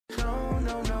No,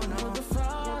 no, no, no. What the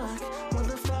fuck? What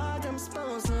the fuck I'm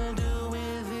supposed to do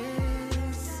with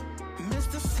this?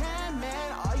 Mr.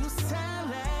 Sandman, are you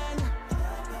selling?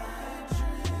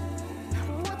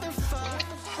 What the fuck?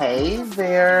 Hey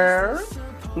there.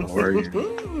 How are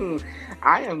you?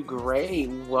 I am great.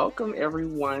 Welcome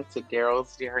everyone to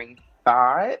Daryl's Daring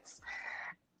Thoughts.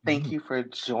 Thank Mm. you for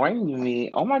joining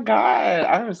me. Oh my God,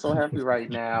 I am so happy right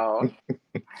now.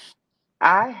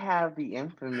 I have the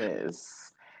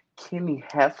infamous Kenny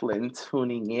Heflin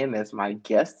tuning in as my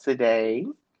guest today.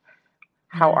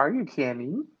 How are you,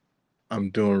 Kenny? I'm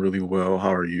doing really well.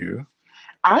 How are you?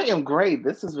 I am great.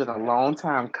 This has been a long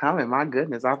time coming. My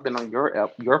goodness, I've been on your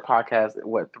podcast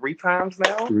what 3 times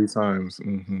now? 3 times.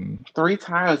 3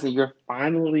 times, and you're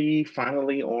finally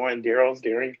on Daryl's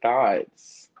Daring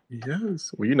Thoughts.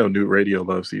 Yes. Well, you know, Nude Radio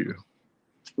loves you.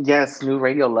 Yes, New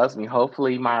Radio loves me.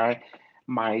 Hopefully, my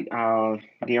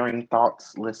Daring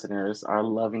Thoughts listeners are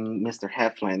loving Mr.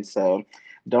 Heflin. So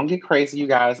don't get crazy, you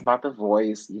guys, about the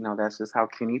voice. You know, that's just how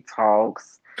Kenny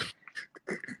talks.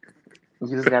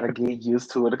 You just got to get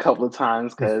used to it a couple of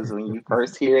times because when you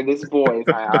first hear this voice,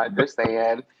 I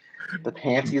understand. The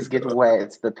panties get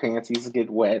wet. The panties get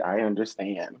wet. I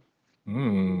understand.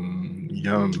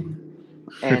 Yum.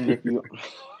 And if you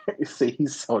see,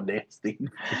 he's so nasty.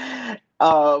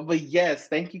 But yes,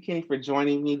 thank you, Kenny, for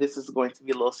joining me. This is going to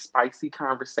be a little spicy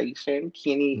conversation.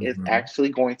 Kenny is hmm actually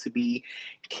going to be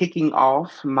kicking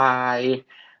off my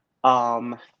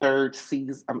third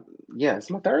season. Yeah, it's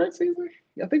my third season.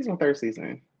 Yeah, I think it's my third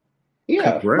season.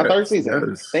 Yeah, my third Congrats. season.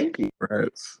 Yes. Thank you.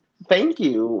 Congrats. Thank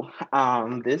you.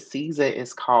 This season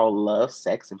is called Love,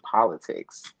 Sex, and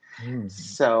Politics. Mm-hmm.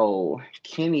 So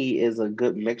Kenny is a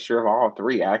good mixture of all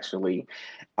three, actually.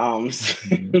 Um,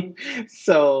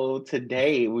 so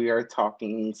today we are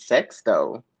talking sex,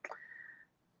 though.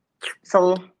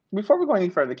 So before we go any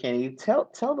further, Kenny, tell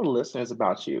the listeners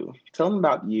about you. Tell them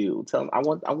about you. Tell them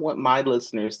I want my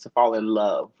listeners to fall in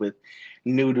love with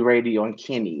Nude Radio and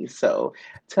Kenny. So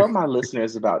tell my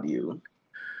listeners about you.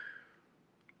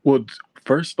 Well,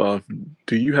 first off,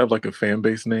 do you have like a fan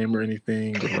base name or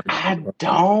anything? Or I like,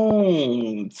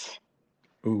 don't.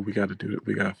 oh, we got to do it.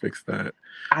 We got to fix that.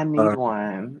 I need Uh,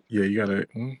 one. yeah, you got to.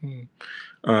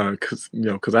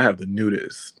 Because I have the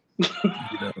nudist.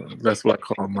 You know, that's what I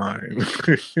call mine.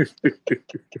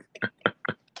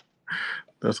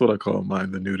 That's what I call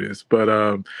mine, the nudist. But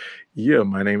yeah,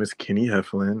 my name is Kenny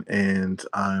Heflin, and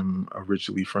I'm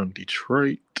originally from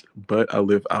Detroit, but I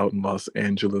live out in Los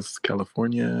Angeles,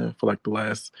 California, for like the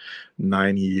last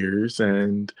 9 years,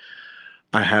 and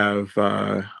I have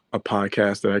a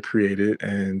podcast that I created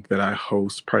and that I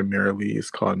host primarily.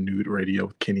 It's called Nude Radio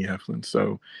with Kenny Heflin.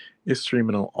 So it's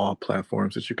streaming on all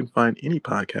platforms that you can find any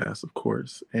podcast, of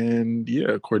course. And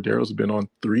yeah, Cordero's been on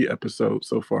 3 episodes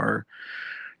so far,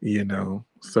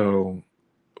 so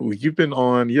well, you've been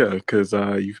on, yeah, because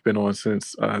you've been on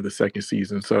since the second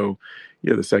season. So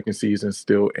yeah, the second season's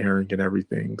still airing and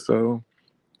everything. So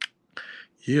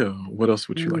yeah, what else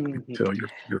would you like me to tell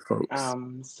your folks?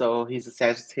 So he's a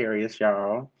Sagittarius,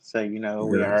 y'all. So you know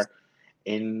we Yes. are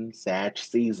in Sag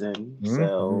season.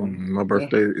 So My it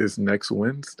birthday is next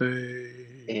Wednesday.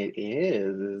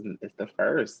 is. It's the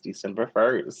first, December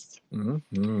 1st.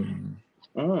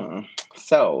 hmm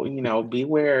So you know,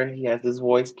 beware. He has his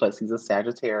voice. Plus, he's a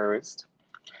Sagittarius.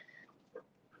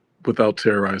 Without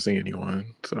terrorizing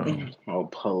anyone. So Oh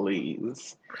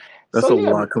please. So that's a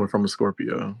yeah, lot coming from a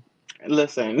Scorpio.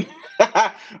 listen.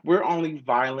 We're only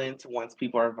violent once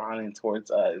people are violent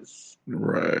towards us.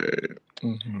 Right.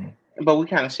 hmm But we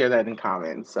kind of share that in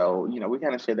common. So, you know, we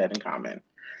kind of share that in common.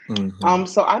 hmm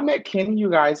So I met Kenny, you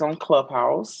guys, on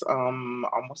Clubhouse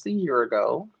almost a year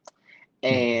ago.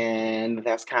 And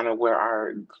that's kind of where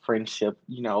our friendship,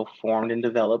 you know, formed and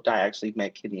developed. I actually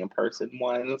met Kenny in person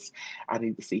once. I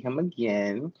need to see him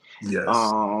again. Yes.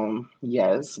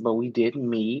 Yes, but we did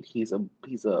meet. He's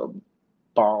a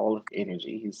ball of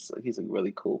energy. He's a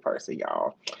really cool person,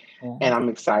 y'all. And I'm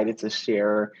excited to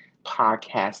share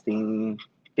podcasting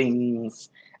things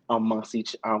amongst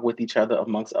each with each other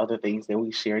amongst other things that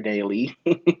we share daily.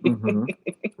 hmm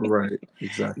Right.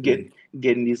 Get Exactly.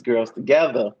 getting these girls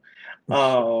together.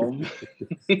 Um,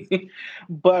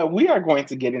 but we are going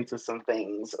to get into some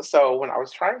things. So when I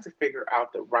was trying to figure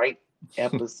out the right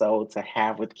episode to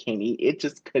have with Kenny,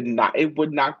 it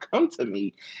would not come to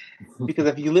me. Because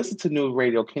if you listen to New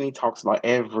Radio, Kenny talks about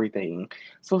everything.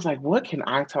 So it's like, what can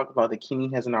I talk about that Kenny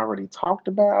hasn't already talked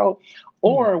about?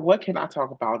 Or what can I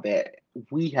talk about that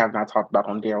we have not talked about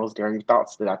on Daryl's Daring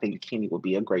Thoughts that I think Kenny would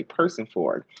be a great person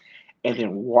for? And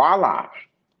then voila,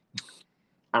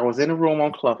 I was in a room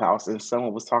on Clubhouse and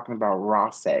someone was talking about raw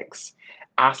sex.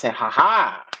 I said, ha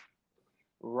ha.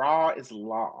 Raw is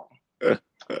law.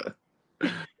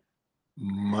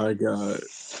 My God.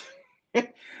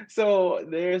 So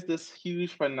there's this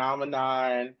huge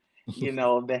phenomenon,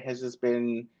 that has just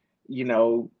been, you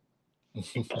know,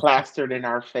 plastered in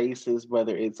our faces,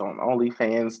 whether it's on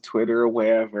OnlyFans, Twitter, or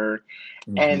wherever.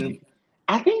 Mhm. And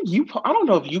I think I don't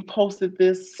know if you posted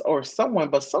this or someone,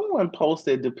 but someone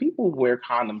posted, do people wear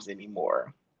condoms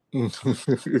anymore?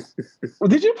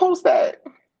 Did you post that?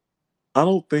 I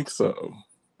don't think so.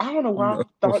 I don't know why I No.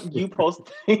 thought you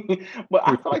posted, but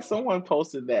I feel like someone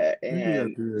posted that Maybe I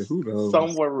and did. Who knows?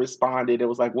 someone responded. It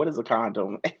was like, "What is a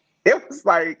condom?" It was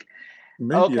like,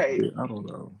 Maybe I okay, did. I don't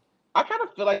know. I kind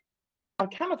of feel like I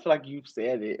kind of feel like you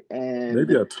said it,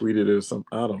 Maybe and I tweeted it or something.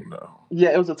 I don't know.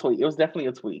 yeah, it was a tweet. It was definitely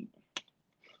a tweet.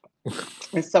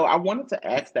 And so I wanted to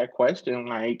ask that question,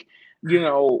 like,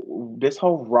 this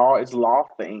whole raw is law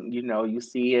thing, you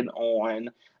see it on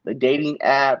the dating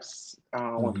apps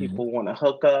when Mhm. people want to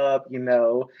hook up,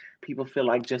 people feel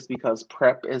like just because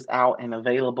prep is out and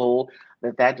available,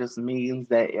 that just means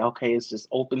that, okay, it's just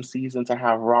open season to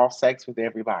have raw sex with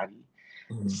everybody.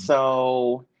 Mhm.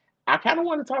 So I kind of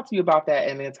want to talk to you about that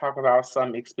and then talk about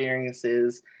some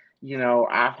experiences,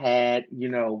 I've had,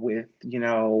 with,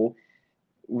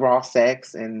 raw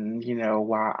sex and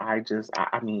why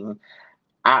I mean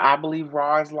I believe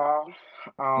raw is law.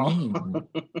 um Mm.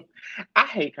 I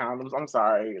hate condoms. I'm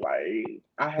sorry, like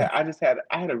I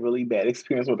had a really bad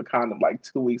experience with a condom like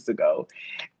 2 weeks ago,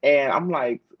 and I'm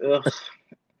like, ugh.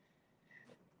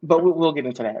 But we'll get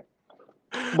into that.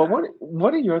 But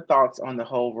what are your thoughts on the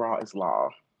whole raw is law?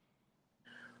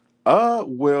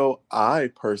 Well, I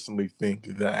personally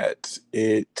think that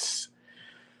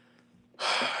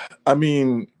I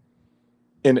mean,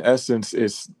 in essence,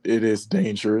 it is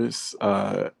dangerous,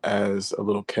 as a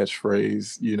little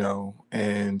catchphrase,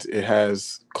 and it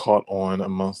has caught on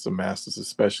amongst the masses,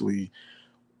 especially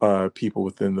people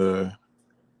within the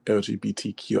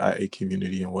LGBTQIA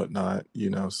community and whatnot,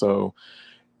 So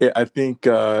I think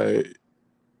I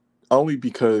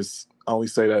only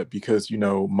say that because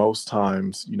most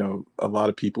times a lot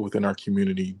of people within our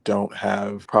community don't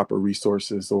have proper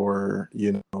resources or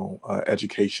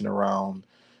education around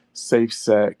safe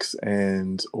sex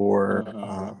and or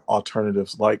Hmm.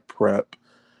 alternatives like prep,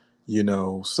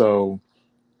 so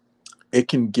it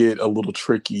can get a little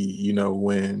tricky,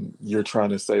 when you're trying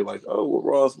to say like, oh, well,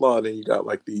 Raw's law, then you got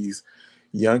like these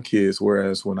young kids,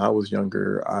 whereas when I was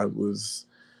younger, I was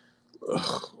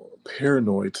ugh,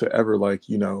 paranoid to ever like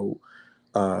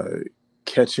uh,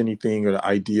 catch anything or the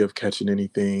idea of catching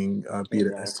anything, be it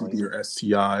an STD Exactly. or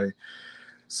STI.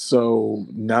 So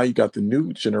now you got the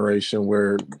new generation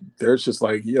where they're just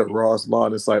like, yeah, Raw's law,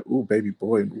 and it's like, ooh, baby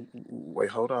boy, wait,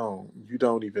 hold on, you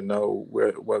don't even know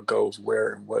where what goes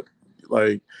where and what,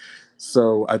 like.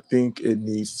 So I think it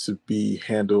needs to be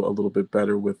handled a little bit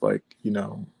better with like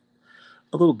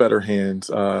a little better hands,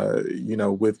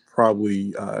 with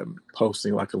probably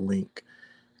posting like a link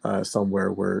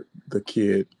somewhere where the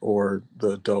kid or the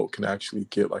adult can actually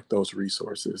get like those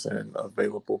resources and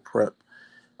available prep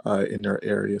in their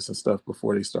areas and stuff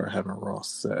before they start having raw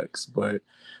sex. But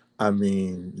I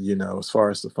mean, as far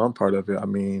as the fun part of it, I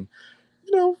mean,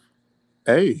 you know,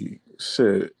 hey,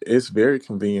 shit, it's very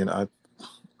convenient.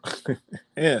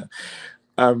 Yeah,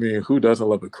 I mean, who doesn't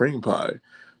love a cream pie?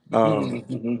 Um,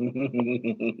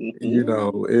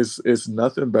 it's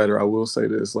nothing better. I will say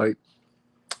this, like,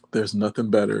 there's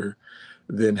nothing better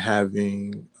than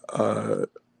having a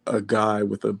guy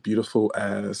with a beautiful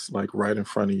ass like right in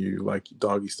front of you, like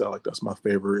doggy style. Like that's my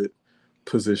favorite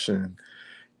position,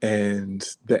 and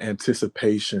the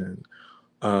anticipation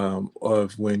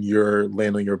of when you're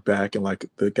laying on your back and like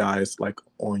the guy's like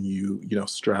on you,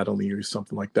 straddling you or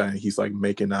something like that, and he's like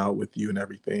making out with you and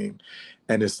everything,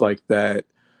 and it's like that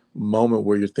moment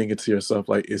where you're thinking to yourself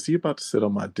like, is he about to sit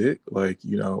on my dick, like,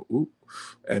 ooh,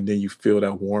 and then you feel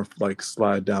that warmth like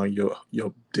slide down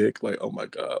your dick, like, oh my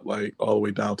god, like all the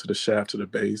way down to the shaft, to the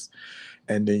base,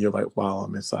 and then you're like, wow,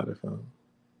 I'm inside of him.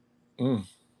 Mm.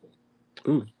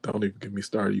 Ooh, don't even get me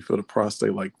started. You feel the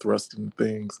prostate like thrusting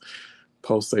things,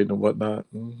 pulsating and whatnot.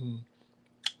 Yeah,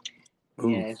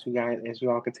 Ooh. as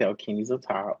you all can tell, Kenny's a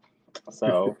top.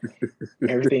 So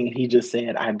everything he just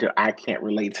said, I can't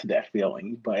relate to that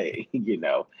feeling, but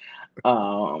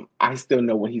I still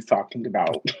know what he's talking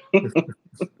about.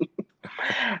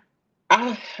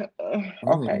 I,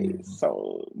 okay, Mm.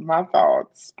 so my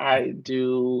thoughts. I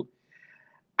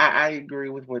agree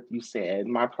with what you said.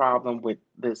 My problem with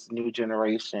this new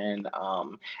generation,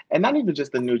 and not even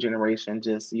just the new generation,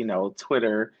 just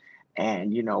Twitter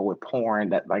and with porn,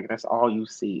 that like that's all you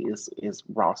see is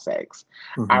raw sex.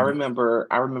 I Mhm. remember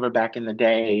I remember back in the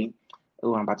day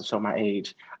Oh, I'm about to show my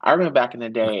age. I remember back in the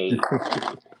day,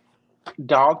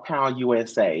 Dog Pound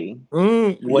USA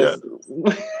Yeah, was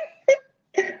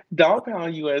Dog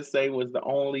Pound USA was the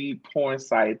only porn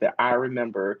site that I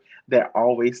remember that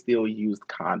always still used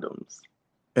condoms.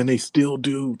 and they still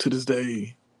do to this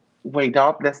day. Wait,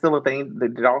 dog, that's still a thing. The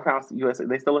Dog Pound USA,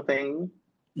 they still a thing.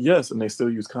 Yes, and they still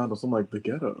use condoms. I'm like, the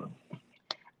ghetto.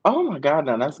 Oh my God,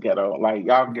 no, that's ghetto. Like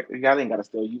y'all ain't gotta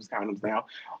still use condoms now.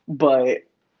 But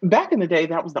back in the day,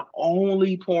 that was the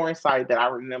only porn site that I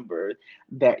remember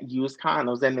that used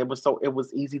condoms, and it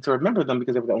was easy to remember them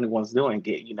because they were the only ones doing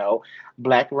it.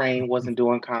 Black Rain wasn't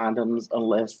doing condoms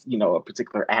unless a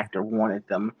particular actor wanted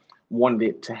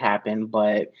it to happen.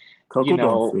 But you Coco Dawn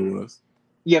know, still was.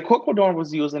 yeah, Coco Dawn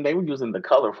was using. They were using the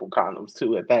colorful condoms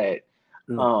too. At that,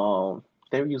 Yeah, um,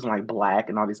 they were using like black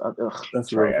and all these other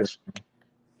that's real good. trash.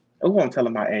 Oh, I'm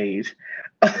telling my age.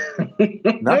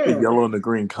 Not the yellow and the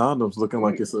green condoms looking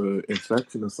like it's a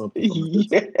infection or something from the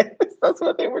distance. Yes, that's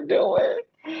what they were doing.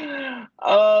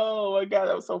 Oh my God,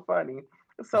 that was so funny.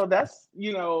 So that's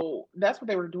what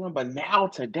they were doing. But now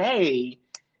today,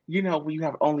 when you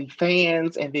have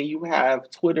OnlyFans and then you have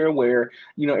Twitter where,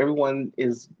 everyone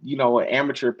is, an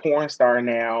amateur porn star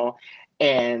now,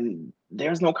 and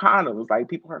there's no condoms. Like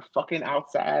people are fucking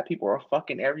outside, people are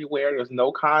fucking everywhere. There's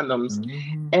no condoms.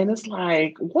 Mhm. And it's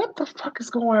like, what the fuck is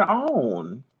going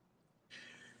on?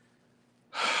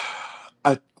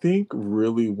 I think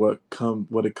really what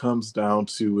it comes down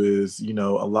to is, a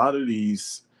lot of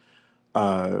these,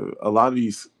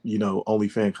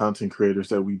 OnlyFans content creators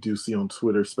that we do see on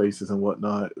Twitter Spaces and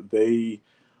whatnot, they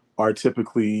are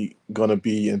typically going to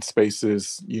be in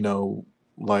spaces,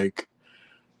 like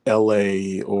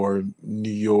LA or New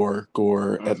York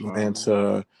or Mhm.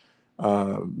 Atlanta,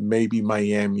 maybe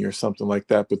Miami or something like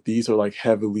that. But these are like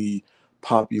heavily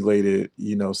populated,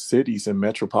 cities and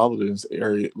metropolitans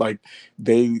area. Like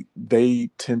they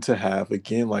tend to have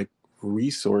again like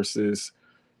resources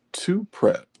to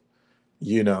prep,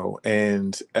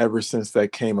 and ever since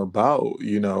that came about,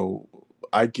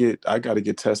 I got to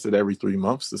get tested every 3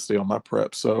 months to stay on my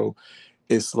prep. So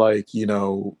it's like,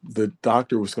 the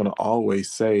doctor was going to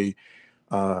always say,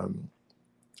 um,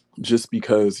 just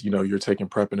because you're taking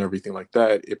prep and everything like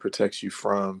that, it protects you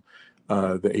from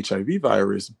the HIV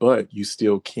virus, but you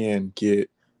still can get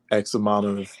X amount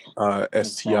of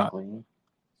STI. Exactly.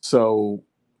 So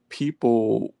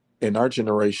people in our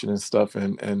generation and stuff,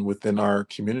 and within our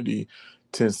community,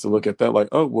 tends to look at that like,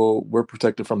 oh well, we're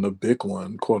protected from the big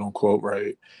one, quote unquote,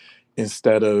 right?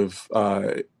 Instead of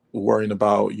worrying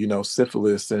about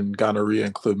syphilis and gonorrhea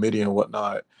and chlamydia and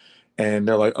whatnot. And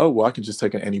they're like, oh well, I can just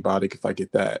take an antibiotic if I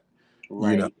get that.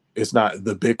 Right. It's not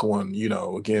the big one.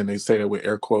 Again, they say that with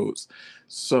air quotes.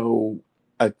 So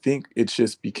I think it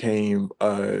just became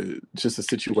just a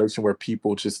situation where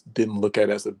people just didn't look at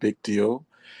it as a big deal.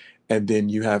 And then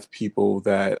you have people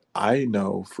that I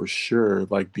know for sure,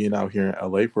 like being out here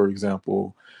in LA, for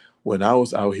example, when I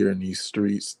was out here in these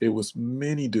streets, it was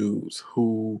many dudes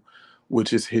who would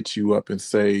just hit you up and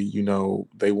say,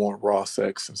 they want raw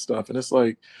sex and stuff. And it's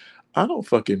like, I don't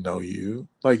fucking know you.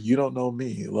 Like, you don't know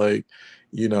me. Like,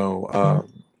 it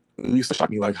used to shock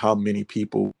me like how many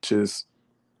people just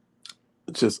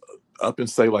up and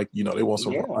say like, they want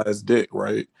some Yeah. raw ass dick,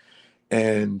 right?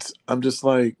 And I'm just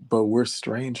like, but we're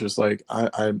strangers. Like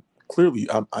I'm clearly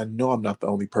I know I'm not the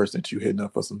only person that you hitting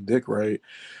up for some dick, right?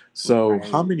 So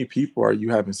how Right. many people are you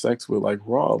having sex with like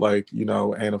raw? Like,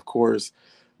 and of course,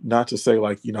 not to say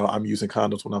like, I'm using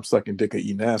condoms when I'm sucking dick or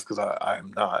eating ass, because I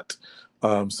am not.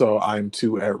 So I'm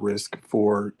too at risk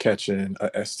for catching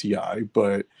a STI.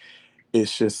 But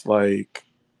it's just like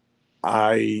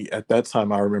at that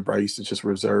time I remember I used to just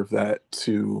reserve that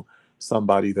to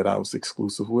somebody that I was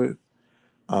exclusive with,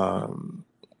 um,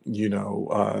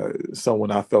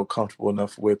 someone I felt comfortable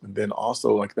enough with. And then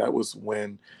also, like,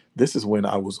 this is when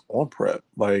I was on prep.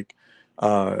 Like,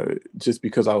 just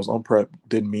because I was on prep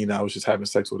didn't mean I was just having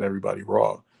sex with everybody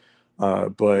raw.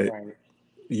 But, Right.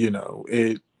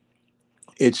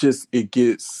 it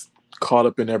gets caught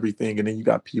up in everything. And then you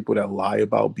got people that lie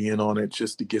about being on it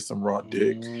just to get some raw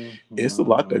dick. It's a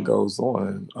lot that Mhm. goes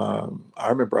on. I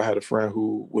remember I had a friend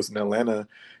who was in Atlanta,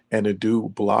 and a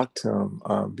dude blocked him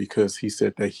because he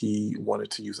said that he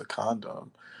wanted to use a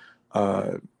condom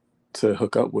uh, to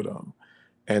hook up with him,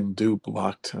 and dude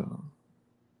blocked him.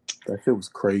 That shit was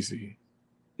crazy.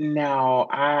 Now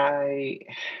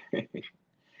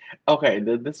okay,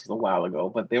 this was a while ago,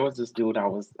 but there was this dude I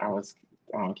was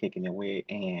kicking it with,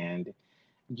 and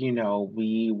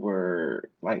we were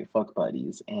like fuck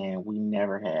buddies, and we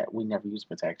never used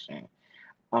protection.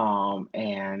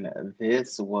 And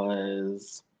this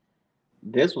was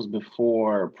This was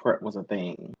before prep was a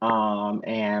thing.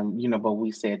 And but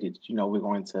we said that we're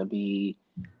going to be,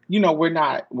 we're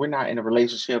not in a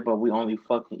relationship, but we only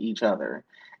fucking each other.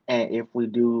 And if we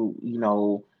do,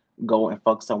 go and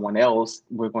fuck someone else,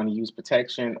 we're going to use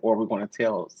protection, or we're going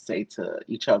to say to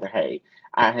each other, hey,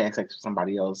 I had sex with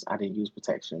somebody else, I didn't use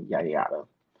protection, yada yada.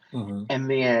 Mm-hmm. And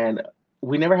then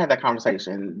we never had that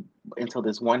conversation until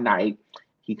this one night.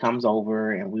 He comes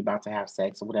over and we about to have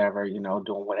sex or whatever,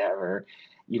 doing whatever.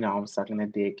 I'm sucking the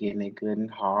dick, getting it good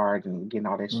and hard and getting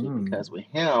all that shit Mm. because with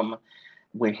him,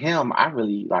 I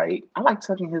like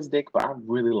sucking his dick, but I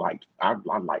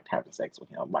liked having sex with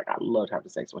him. Like I loved having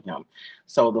sex with him.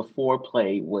 So the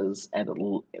foreplay was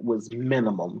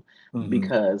minimum Mm-hmm.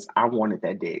 because I wanted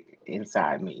that dick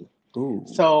inside me. Ooh.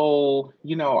 So,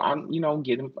 I'm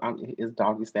his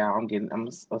doggy style. I'm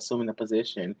assuming the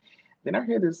position. Then I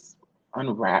hear this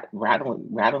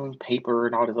rattling paper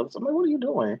and all this other stuff. I'm like, what are you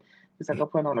doing? He's like, I'm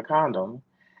putting on a condom.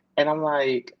 And I'm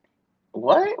like,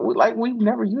 what? We've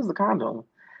never used a condom.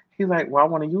 He's like, well, I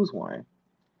want to use one.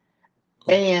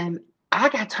 And I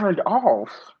got turned off.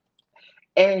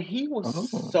 And he was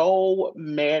Oh. so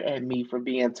mad at me for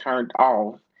being turned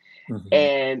off. Mm-hmm.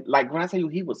 And like when I tell you,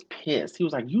 he was pissed. He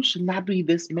was like, "You should not be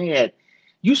this mad.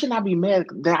 You should not be mad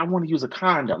that I want to use a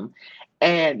condom."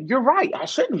 And you're right, I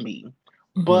shouldn't be.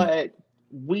 Mm-hmm. But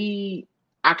we,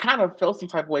 I kind of felt some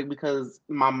type of way because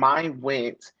my mind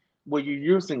went, "Well, you're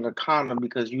using a condom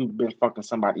because you've been fucking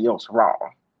somebody else raw."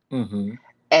 Mm-hmm.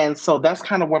 And so that's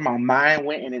kind of where my mind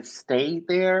went, and it stayed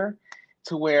there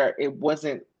to where it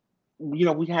wasn't. We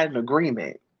had an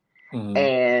agreement, Mm-hmm.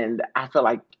 and I feel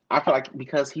like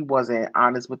because he wasn't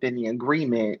honest within the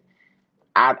agreement,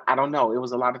 I don't know. It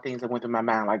was a lot of things that went through my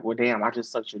mind, like, well, damn, I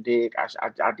just sucked your dick.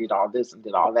 I did all this and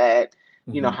did all that.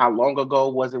 Mm-hmm. How long ago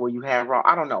was it when you had raw?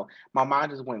 I don't know. My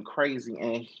mind just went crazy,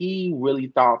 and he really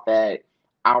thought that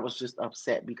I was just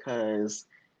upset because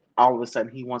all of a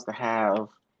sudden he wants to have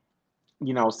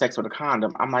sex with a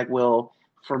condom. I'm like, well,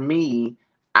 for me,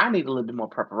 I need a little bit more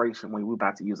preparation when we're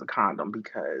about to use a condom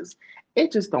because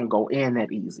it just don't go in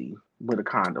that easy with a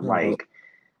condom. Oh, Like,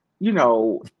 you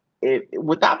know,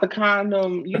 without the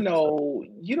condom, you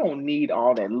don't need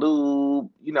all that lube.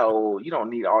 You don't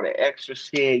need all that extra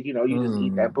shit. You just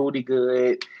eat that mm. booty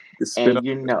good, You spit and out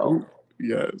the poop.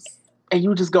 Yes.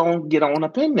 you just go and get on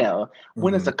up in there.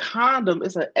 When it's Mm-hmm. a condom,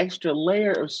 it's an extra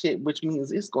layer of shit, which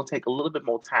means it's gonna take a little bit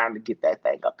more time to get that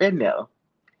thing up in there.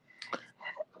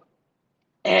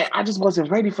 And I just wasn't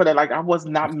ready for that. Like I was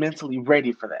not mentally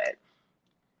ready for that.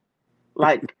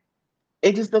 Like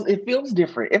it just does. It feels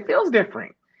different. It feels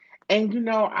different. And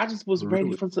I just was ready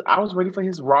Really? for. I was ready for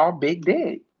his raw big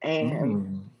dick. And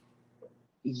Mm.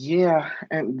 yeah,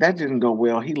 and that didn't go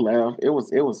well. He left. It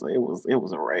was a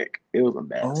wreck. It was a Oh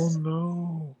mess.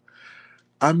 no.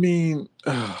 I mean,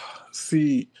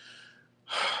 see,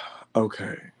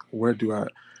 okay, where do I?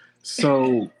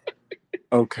 So,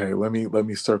 okay, let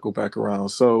me circle back around.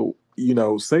 So,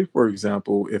 say for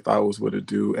example, if I was with a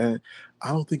dude, and I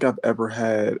don't think I've ever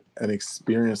had an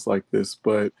experience like this,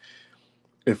 but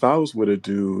if I was with a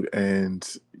dude and,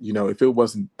 if it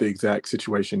wasn't the exact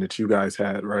situation that you guys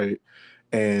had, right?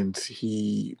 And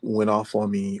he went off on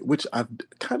me, which I've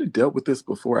kind of dealt with this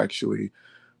before actually,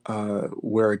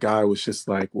 where a guy was just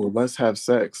like, well, let's have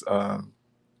sex. And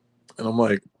I'm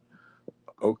like,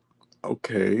 "O-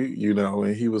 okay,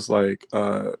 and he was like,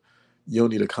 you don't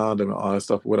need a condom and all that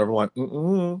stuff, whatever. I'm like,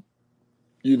 mm-mm.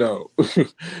 You know,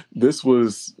 this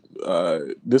was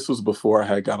before I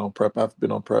had got on prep. I've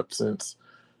been on prep since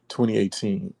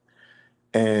 2018.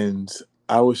 And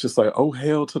I was just like, oh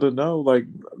hell to the no. Like,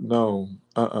 no,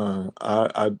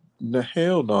 no,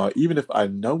 hell no. Even if I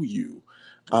know you,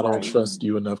 I don't Right. trust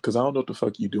you enough because I don't know what the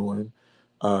fuck you doing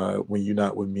when you're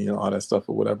not with me and all that stuff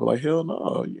or whatever. Like, hell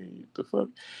no, the fuck.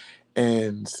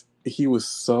 And he was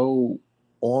so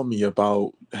on me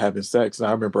about having sex. And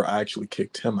I remember I actually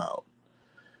kicked him out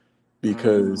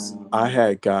because Mm, I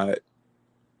had got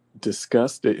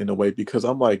disgusted in a way because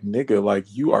I'm like, nigga, like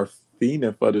you are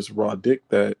fiending for this raw dick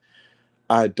that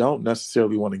I don't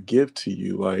necessarily want to give to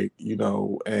you, like,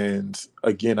 and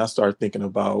again, I started thinking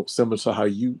about similar to how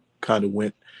you kind of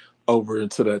went over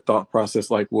into that thought process,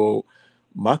 like, well,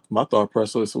 my thought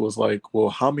process was like, well,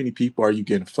 how many people are you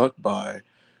getting fucked by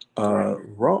right.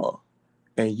 raw?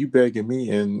 And you begging me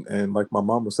and like my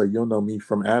mom would say, you'll know me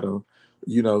from Adam,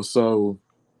 so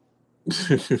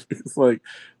it's like,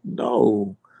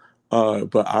 no.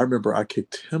 But I remember I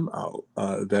kicked him out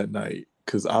that night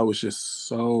because I was just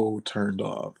so turned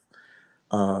off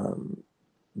um,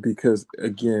 because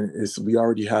again, it's we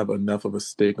already have enough of a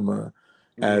stigma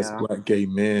as Yeah. Black gay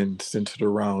men centered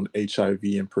around HIV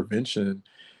and prevention,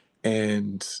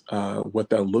 and what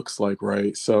that looks like,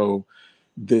 right? So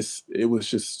it was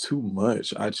just too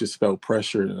much. I just felt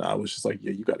pressured, and I was just like,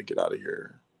 yeah, you got to get out of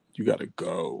here. You got to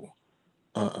go.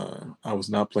 I was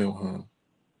not playing with him.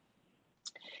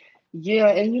 Yeah,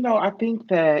 and I think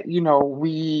that,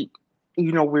 we've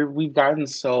gotten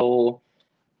so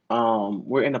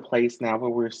we're in a place now where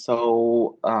we're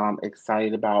so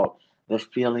excited about the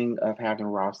feeling of having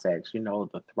raw sex,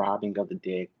 the throbbing of the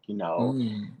dick,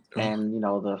 Mm. Oh, and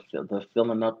the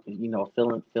filling up, filling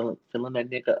that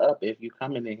nigga up if you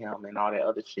come into him and all that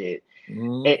other shit.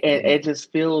 It mm.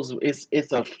 just feels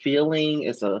it's a feeling,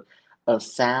 it's a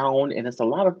sound, and it's a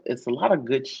lot of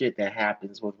good shit that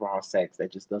happens with raw sex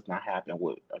that just does not happen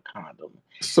with a condom.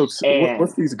 So, And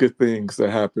what's these good things that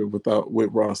happen with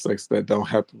raw sex that don't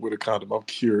happen with a condom? I'm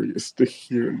curious to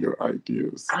hear your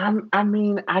ideas. I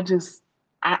mean,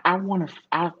 I want to,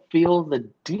 I feel the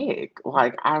dick.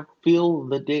 Like, I feel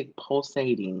the dick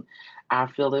pulsating. I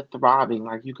feel it throbbing.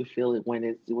 Like, you could feel it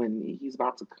when he's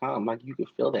about to come. Like, you could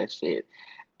feel that shit.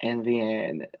 And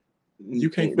then, You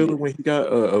can't feel it when he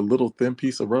got a little thin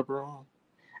piece of rubber on,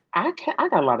 I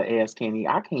got a lot of ass, Kenny.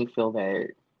 I can't feel that.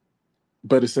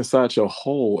 but it's inside your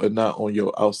hole and not on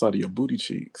your outside of your booty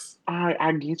cheeks.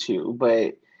 I get you,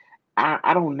 but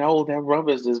I don't know. That rubber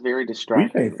is just very We can't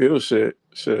distracting. feel shit.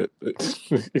 Shit.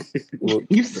 Well,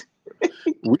 You, s-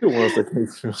 we the ones that can't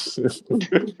feel shit.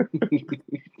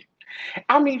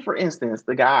 I mean, for instance,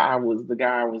 the guy I was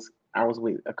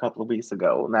with a couple of weeks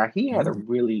ago. Now he had a Mm,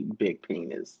 really big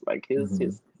penis, like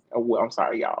mhm. well, I'm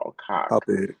sorry, y'all, How cock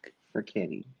big? for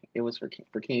Kenny. It was for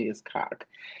Kenny, his cock.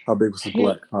 How big was his His,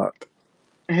 black cock?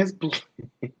 his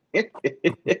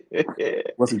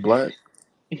Was he black?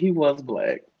 he was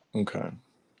black, Okay.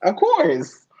 of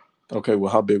course. Okay.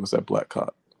 Well, how big was that black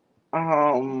cock?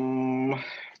 Um,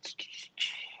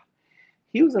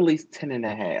 he was at least 10 and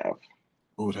a half.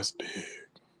 Oh, that's big.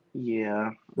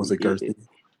 Yeah, Was it it, it, girthy?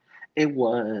 it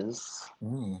was.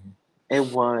 Mm. It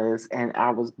was, and I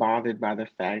was bothered by the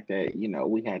fact that,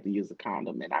 we had to use a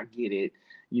condom, and I get it.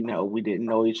 We didn't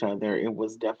know each other. It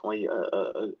was definitely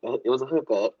it was a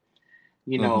hookup.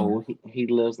 Hmm. He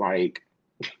lives like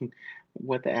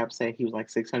what the app said, he was like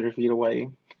 600 feet away.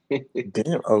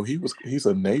 Damn. Oh, he's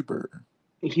a neighbor.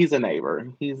 He's a neighbor.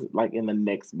 He's like in the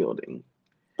next building.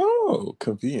 Oh,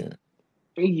 convenient.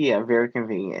 Yeah, very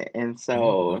convenient. And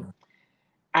so Mm.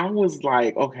 I was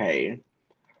like, okay,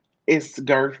 it's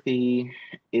girthy,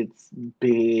 it's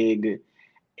big,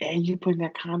 and you putting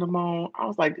that condom on. I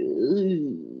was like,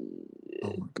 Oh my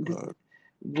this god.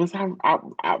 was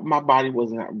my body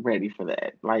wasn't ready for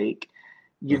that. Like,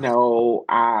 Ugh.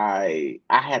 I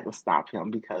had to stop him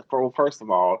because, for first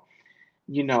of all,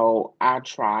 I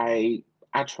try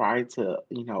to,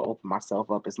 open myself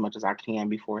up as much as I can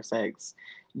before sex.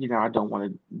 I don't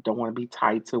want to be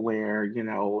tight to where,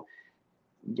 your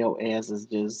ass is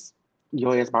just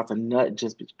your ass about to nut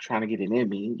just trying to get it in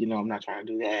me. I'm not trying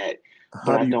to do that. But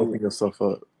How I do you don't. open yourself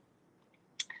up?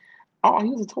 Oh, I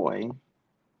use a toy.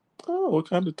 Oh, what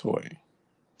kind of toy?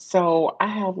 So I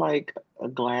have like a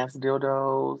glass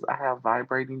dildos. I have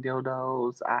vibrating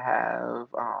dildos. I have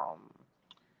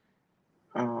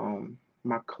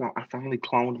my clone. I finally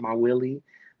cloned my Willy,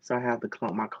 so I have the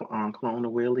clone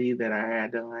of Willy that I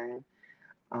had done.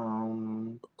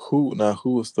 Um, Who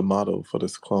was the model for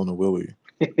this clone of Willie?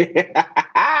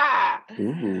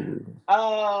 Ooh.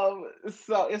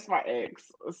 so it's my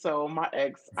ex. So my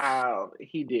ex,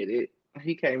 he did it.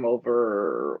 He came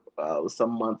over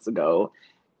some months ago,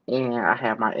 and I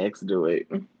had my ex do it.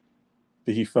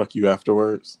 Did he fuck you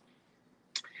afterwards?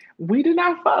 We did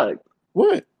not fuck.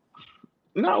 What?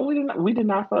 No, we did not. We did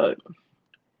not fuck.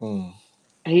 Mm.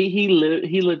 He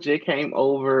legit came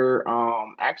over.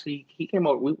 Actually, he came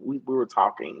over. We were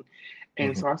talking,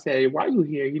 and Hmm. so I said, "Why are you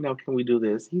here? Can we do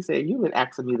this?" He said, "You've been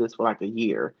asking me this for like a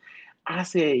year." I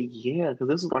said, "Yeah, because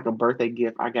this was like a birthday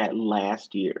gift I got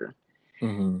last year,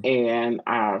 Hmm. and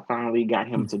I finally got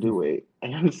him to do it."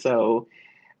 And so,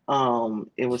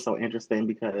 it was so interesting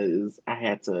because I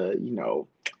had to,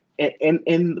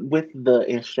 and with the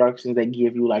instructions, they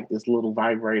give you like this little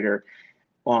vibrator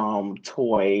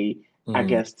toy, I Hmm.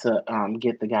 guess, to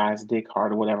get the guy's dick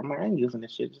hard or whatever. I'm like, I ain't using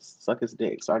this shit, just suck his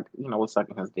dick. So I, was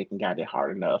sucking his dick and got it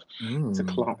hard enough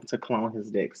Mm. to clone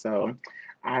his dick. So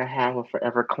I have a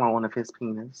forever clone of his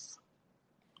penis.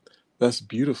 That's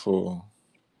beautiful.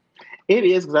 It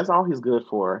is because that's all he's good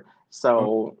for. Oh,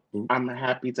 So oop. I'm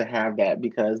happy to have that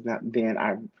because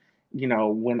then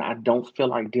when I don't feel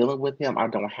like dealing with him, I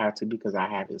don't have to because I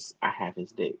have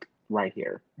his dick right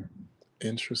here.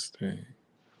 Interesting.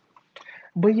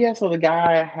 But yeah, so the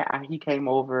guy he came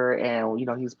over and he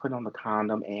was putting on the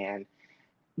condom and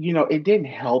it didn't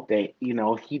help that,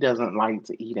 he doesn't like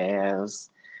to eat ass.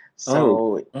 Oh,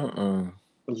 So uh-uh.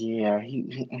 yeah,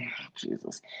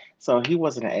 Jesus. So he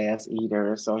wasn't an ass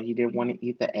eater, so he didn't want to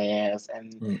eat the ass.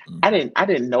 And I Mm-mm.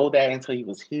 didn't know that until he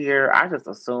was here. I just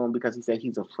assumed because he said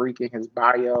he's a freak in his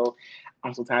bio.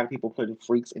 I'm so tired of people putting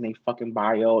freaks in a fucking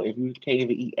bio. If you can't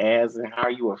even eat ass, then how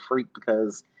are you a freak?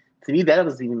 Because to me, that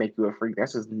doesn't even make you a freak.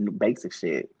 That's just basic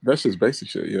shit. That's just basic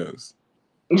shit, yes.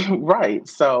 Right.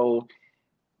 So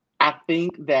I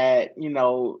think that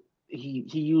he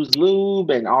used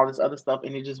lube and all this other stuff,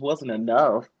 and it just wasn't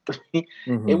enough. It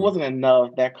Mm-hmm. wasn't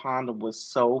enough. That condom was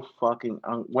so fucking.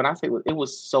 When I say it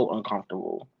was so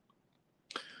uncomfortable.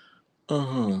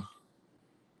 Uh-huh.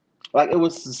 Like it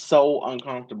was so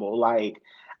uncomfortable. Like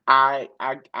I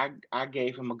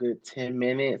gave him a good 10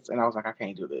 minutes, and I was like, I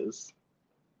can't do this.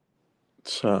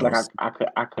 Like Charles.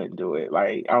 I couldn't do it.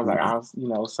 Like I was like,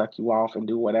 I'll suck you off and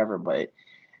do whatever, but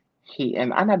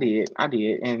I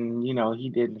did, and he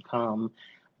didn't come,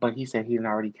 but he said he had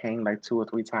already came like 2 or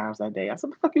 3 times that day. I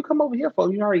said, "The fuck you come over here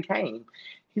for? You already came."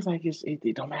 He's like,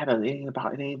 it don't matter. It ain't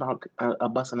about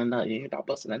busting a nut. It ain't about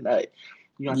busting a nut.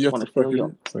 I just Yes, want the to fuck it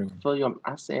is. Same. feel your.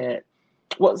 I said,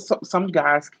 well, some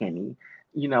guys, Kenny,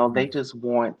 they just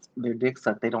want their dick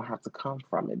sucked. They don't have to come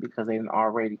from it because they didn't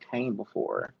already came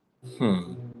before.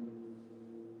 Hmm.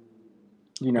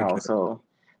 Okay. So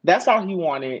that's all he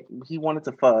wanted. He wanted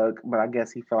to fuck, but I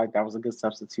guess he felt like that was a good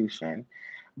substitution.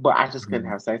 But I just couldn't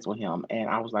Mhm. have sex with him, and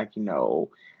I was like,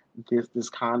 this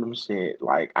condom shit.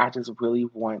 Like, I just really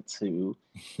want to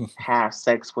have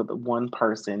sex with one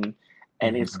person,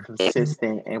 and it's Mhm.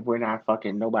 consistent, and we're not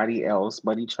fucking nobody else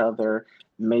but each other.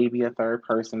 Maybe a third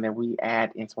person that we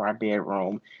add into our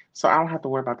bedroom, so I don't have to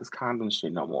worry about this condom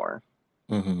shit no more.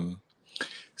 Mhm.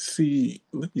 See,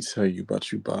 let me tell you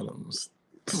about you bottoms.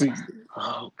 See,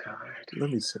 Oh God.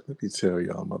 let me tell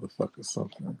y'all motherfuckers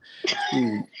something.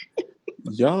 See,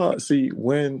 y'all see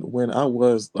when I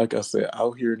was like I said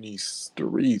out here in these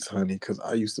streets, honey, because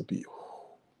I used to be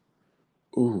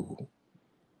ooh.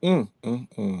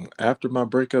 After my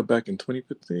breakup back in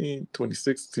 2015,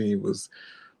 2016 was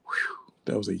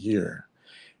that was a year.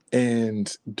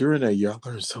 And during that year, I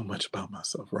learned so much about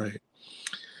myself, right?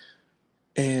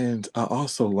 And I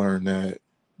also learned that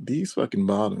these fucking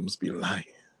bottoms be lying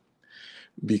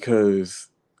because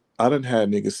I done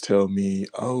had niggas tell me,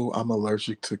 oh, I'm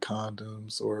allergic to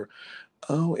condoms, or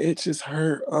oh, it just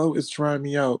hurt. Oh, it's drying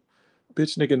me out.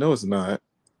 Bitch, nigga, no, it's not.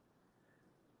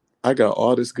 I got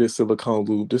all this good silicone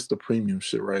lube. This the premium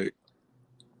shit, right?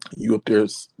 You up there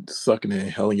sucking and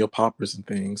inhaling your poppers and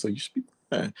things, so you should be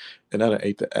fine. And I done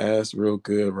ate the ass real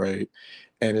good, right?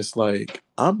 And it's like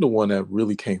I'm the one that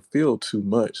really can't feel too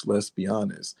much. Let's be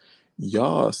honest.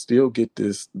 Y'all still get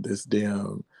this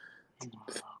damn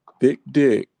thick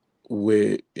dick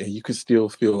with, and you can still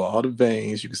feel all the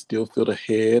veins. You can still feel the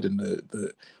head and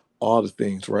the all the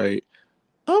things, right?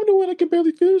 I'm the one that can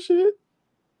barely feel shit.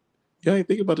 Y'all ain't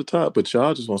thinking about the top, but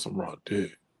y'all just want some raw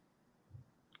dick,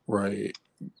 right?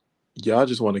 Y'all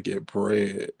just want to get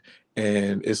bread.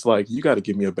 And it's like, you got to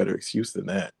give me a better excuse than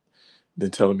that,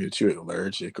 than telling me that you're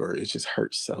allergic or it just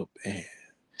hurts so bad.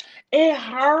 It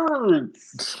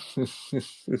hurts.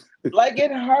 Like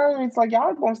it hurts. Like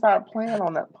y'all gonna start playing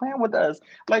with us.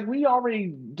 Like we already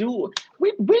do.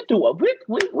 We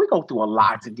go through a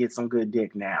lot to get some good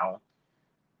dick now.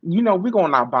 We go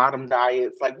on our bottom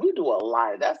diets. Like we do a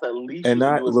lot. That's the least we And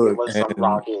can I do is give look, us some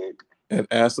raw dick. and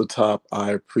as the top,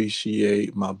 I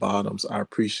appreciate my bottoms. I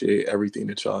appreciate everything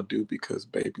that y'all do because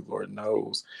baby Lord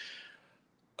knows,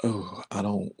 oh, I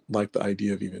don't like the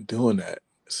idea of even doing that.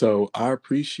 So I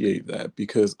appreciate that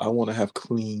because I want to have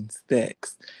clean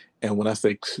sex. And when I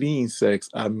say clean sex,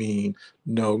 I mean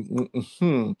no,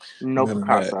 No none of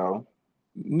that. Picasso.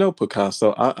 No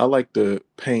Picasso. I like to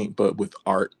paint, but with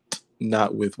art,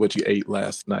 not with what you ate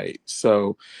last night.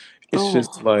 So it's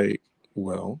just Oh, like,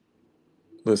 well,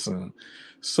 listen.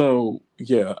 So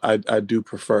yeah, I do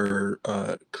prefer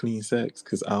clean sex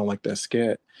because I don't like that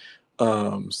scat.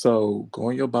 So go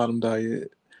on your bottom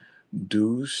diet,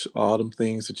 do all them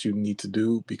things that you need to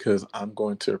do because I'm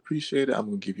going to appreciate it. I'm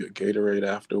gonna give you a Gatorade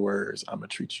afterwards. I'm gonna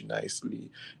treat you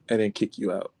nicely and then kick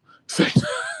you out. So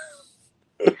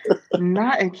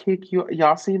not and kick you.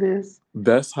 Y'all see this?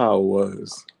 that's how it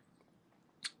was.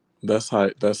 That's how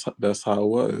it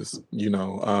was.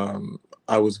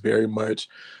 I was very much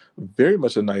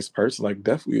a nice person, like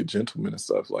definitely a gentleman and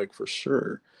stuff, like for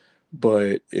sure.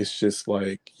 But it's just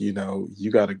like, you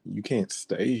can't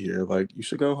stay here. Like you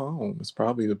should go home. It's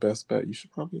probably the best bet. You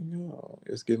should probably go.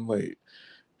 It's getting late.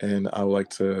 And I would like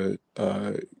to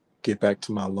get back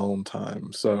to my alone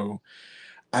time. So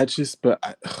I just but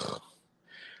I,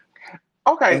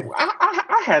 Okay,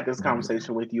 I had this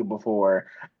conversation with you before.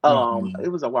 Mhm. It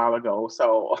was a while ago.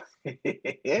 So,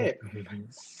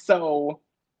 so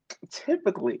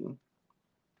typically,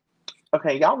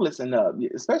 okay, y'all listen up,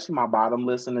 especially my bottom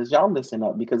listeners. Y'all listen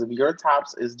up because if your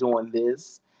tops is doing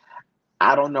this,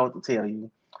 I don't know what to tell you.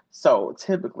 So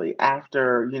typically,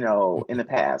 after in the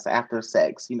past, after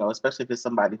sex, especially if it's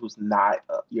somebody who's not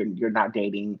you're not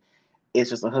dating, it's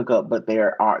just a hookup, but they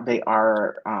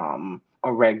are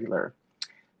a regular.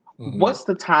 Mhm. What's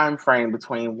the time frame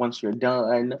between once you're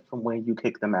done from when you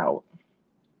kick them out?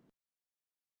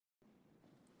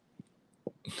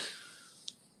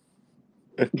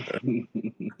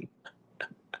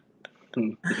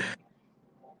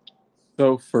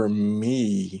 So for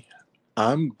me,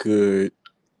 I'm good.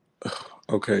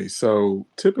 Okay, so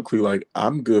typically, like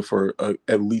I'm good for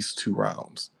at least 2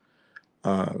 rounds,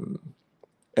 um,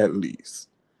 at least.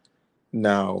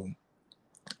 Now,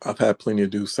 I've had plenty of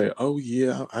dudes say, "Oh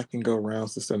yeah, I can go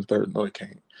rounds to and third." No, I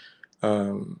can't.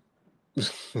 Um,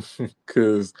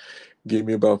 because give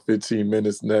me about 15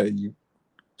 minutes now, you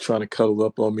trying to cuddle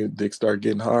up on me, the dick start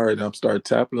getting hard, and I'm start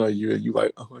tapping on you, and you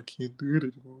like, "Oh, I can't do it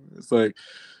anymore." It's like,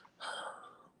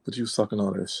 but you sucking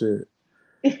all that shit.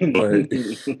 But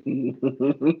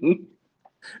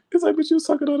it's like, but you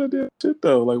sucking all that damn shit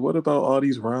though. Like, what about all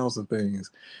these rounds and things?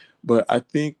 But I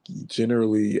think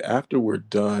generally after we're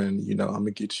done, I'm gonna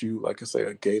get you, like I say,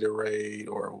 a Gatorade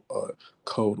or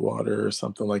cold water or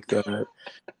something like that.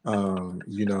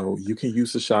 You can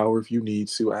use the shower if you need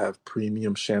to. I have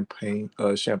premium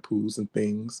shampoos and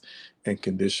things, and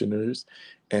conditioners,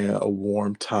 and a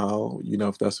warm towel.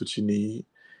 If that's what you need.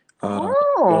 But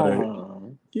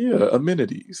Oh, yeah,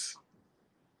 amenities.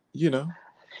 You know,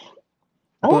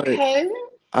 but okay.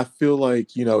 I feel like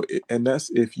and that's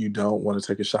if you don't want to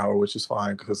take a shower, which is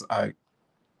fine because I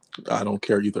don't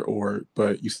care either or.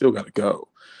 But you still got to go.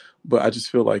 But I just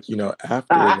feel like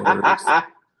afterwards.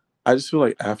 I just feel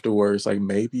like afterwards, like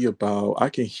maybe about I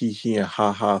can he and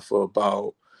ha ha for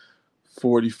about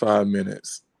 45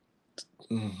 minutes.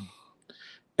 Mm.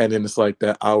 And then it's like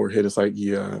that hour hit. It's like,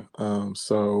 yeah,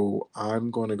 so I'm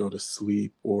going to go to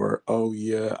sleep, or oh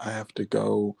yeah, I have to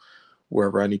go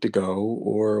wherever I need to go,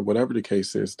 or whatever the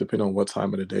case is, depending on what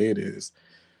time of the day it is,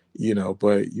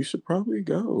 but you should probably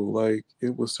go. Like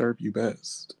it will serve you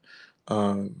best.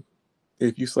 Um,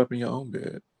 if you slept in your own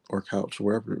bed or couch,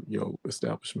 wherever your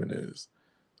establishment is.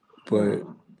 But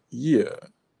Hmm. yeah,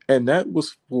 and that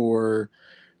was for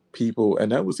people,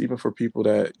 and that was even for people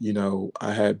that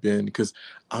I had been, because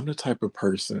I'm the type of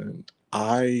person,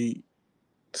 I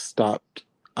stopped.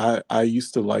 I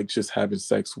used to like just having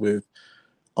sex with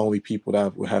only people that I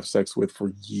would have sex with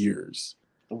for years.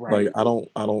 Like Right. I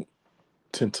don't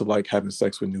tend to like having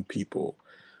sex with new people,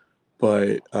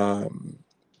 but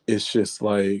it's just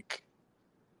like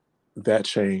that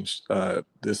changed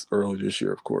this early this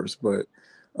year, of course. But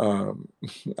um,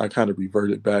 I kind of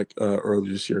reverted back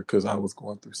earlier this year because I was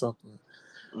going through something.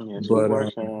 Yes, you But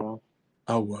were, child.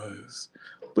 I was,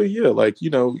 but yeah, like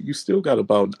you still got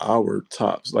about an hour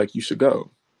tops. Like you should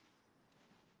go.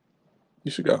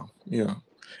 You should go.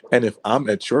 And if I'm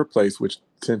at your place, which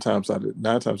 9 times out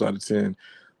of 10,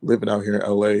 living out here in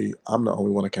LA, I'm the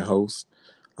only one that can host.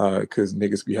 Because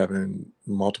niggas be having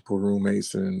multiple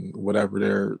roommates and whatever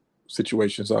their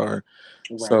situations are.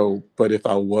 Right. So, but if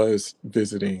I was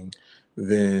visiting,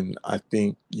 then I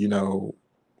think,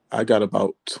 I got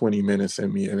about 20 minutes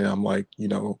in me, and then I'm like,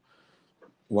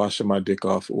 washing my dick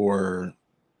off or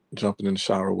jumping in the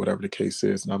shower, whatever the case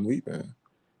is, and I'm leaving.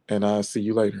 And I'll see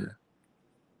you later.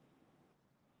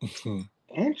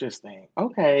 Interesting.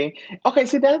 Okay. Okay.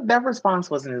 See, that response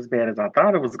wasn't as bad as I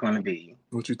thought it was going to be.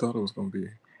 What you thought it was gonna be?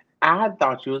 I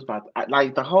thought you was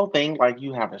like the whole thing. Like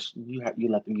you let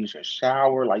them use your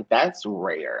shower. Like that's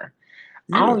rare.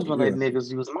 I Yeah, always been yeah. letting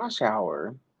niggas use my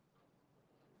shower.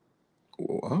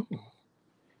 Wow.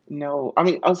 No, I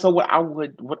mean, so what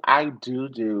I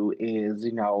do is,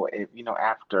 if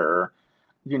after,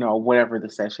 whatever the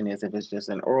session is, if it's just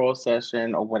an oral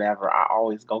session or whatever, I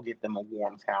always go get them a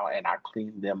warm towel and I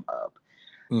clean them up.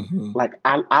 Mm-hmm. Like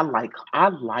I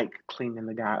like cleaning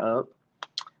the guy up.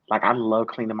 Like I love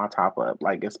cleaning my top up.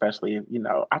 Like especially if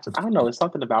I don't know, it's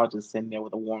something about just sitting there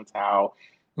with a warm towel,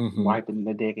 Mm-hmm. wiping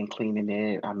the dick and cleaning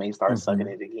it. I may start sucking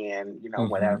Mm-hmm. it again, Mm-hmm.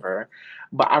 whatever.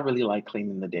 But I really like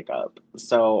cleaning the dick up.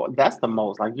 So that's the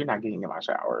most like you're not getting in my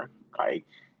shower. Like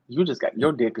you just got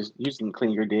your dick is you just can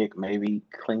clean your dick, maybe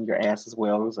clean your ass as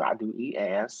well, because I do eat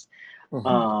ass.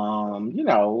 Uh-huh.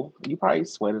 You probably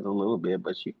sweated a little bit,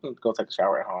 but you can go take a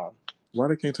shower at home. Why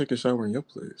they can't take a shower in your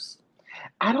place?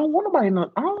 I don't want nobody to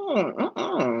know.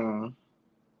 Oh,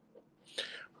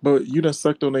 But you done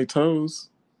sucked on their toes.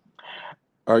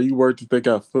 Are you worried that they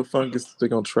got foot fungus that they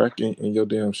gonna track in your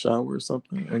damn shower or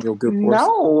something? And your good porcelain?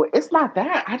 No, it's not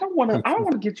that. I don't want to. I don't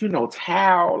want to get you no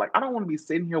towel. Like I don't want to be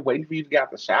sitting here waiting for you to get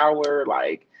out the shower.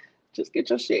 Like, just get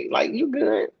your shit. Like you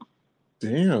good.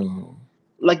 Damn.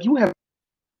 Like you have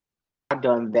not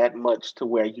done that much to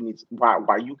where you need to,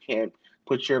 why you can't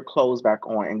put your clothes back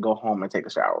on and go home and take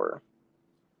a shower.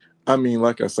 I mean,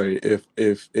 like I say,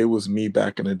 if it was me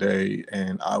back in the day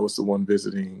and I was the one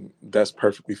visiting, that's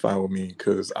perfectly fine with me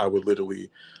because I would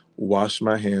literally wash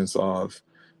my hands off,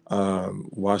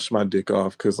 wash my dick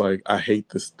off because like I hate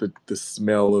the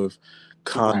smell of Right.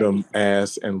 condom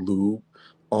ass and lube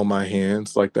on my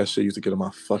hands. Like that shit used to get on my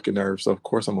fucking nerves. So of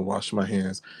course I'm gonna wash my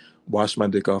hands, wash my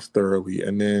dick off thoroughly,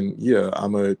 and then yeah,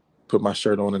 I'm gonna put my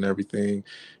shirt on and everything,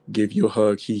 give you a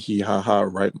hug, hee hee ha ha,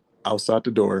 right outside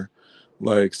the door,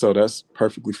 like, so that's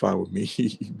perfectly fine with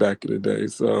me back in the day.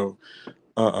 So,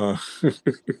 uh-uh.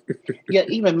 Yeah,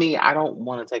 even me, I don't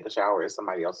want to take a shower at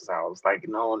somebody else's house. Like,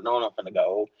 no, no, I'm not gonna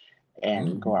go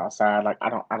and go Mm, outside. Like, I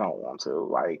don't want to.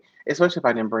 Like, especially if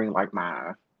I didn't bring like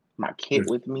my your kit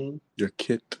with me, your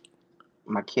kit.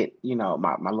 my kit,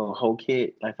 my little whole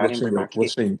kit. Like, if I What's didn't in bring my your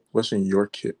kit. what's in your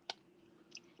kit?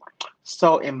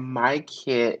 So in my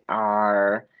kit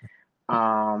are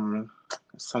um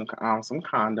some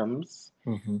condoms,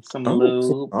 Hmm. some Oh, some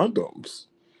lube. condoms.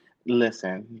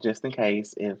 Listen, just in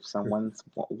case if someone's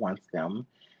wants them,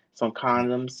 some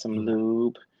condoms, some Mm-hmm.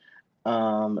 lube,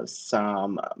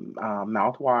 some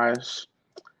mouthwash,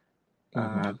 uh,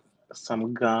 Mm-hmm.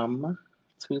 some gum,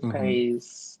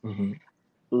 toothpaste, Mm-hmm.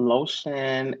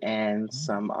 lotion, and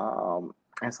some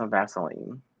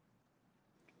Vaseline.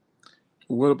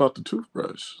 What about the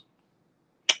toothbrush?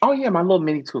 Oh yeah, my little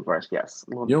mini toothbrush. Yes,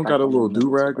 You little don't like got a a little little do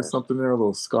mini rag or toothbrush. something there, a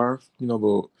little scarf,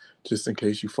 little just in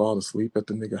case you fall asleep at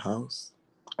the nigga house.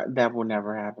 That will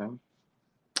never happen.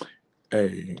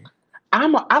 Hey.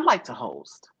 I like to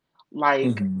host. Like,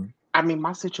 Mm-hmm. I mean,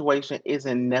 my situation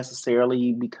isn't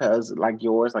necessarily because like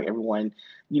yours, like everyone,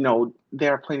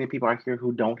 there are plenty of people out here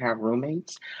who don't have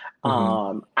roommates.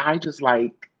 Mm-hmm. I just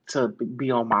like to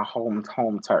be on my home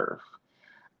turf.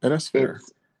 And that's fair.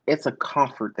 It's a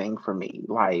comfort thing for me.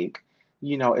 Like,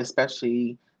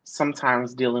 especially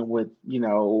sometimes dealing with,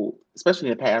 especially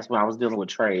in the past when I was dealing with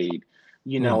trade,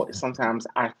 Mm-hmm. sometimes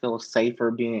I feel safer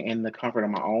being in the comfort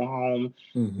of my own home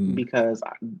Mm-hmm. because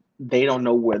they don't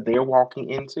know where they're walking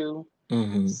into.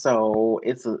 Mm-hmm. So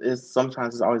it's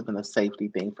sometimes it's always been a safety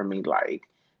thing for me. Like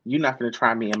you're not going to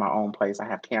try me in my own place. I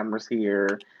have cameras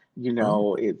here.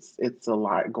 It's a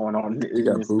lot going on You in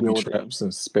got this booby building. traps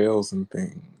and spells and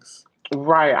things.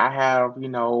 Right. I have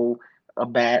a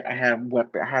bat. I have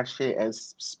weapon. I have shit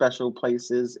as special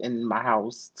places in my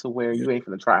house to where Yeah. you ain't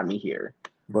going to try me here.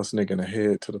 Bust nigga in the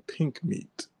head to the pink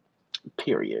meat.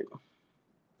 Period.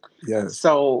 Yes.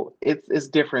 So it's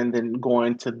different than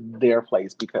going to their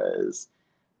place because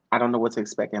I don't know what to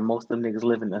expect. And most of them niggas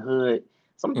live in the hood.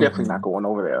 So I'm definitely not Hmm. going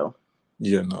over there.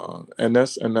 Yeah, no. And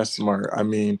that's smart. I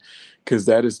mean, because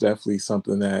that is definitely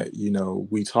something that,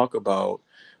 we talk about,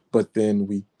 but then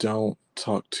we don't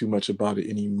talk too much about it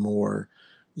anymore.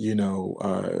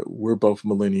 We're both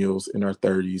millennials in our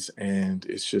 30s, and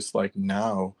it's just like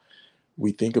now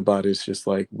we think about it, it's just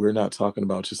like we're not talking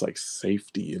about just like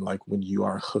safety and like when you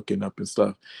are hooking up and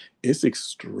stuff. It's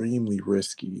extremely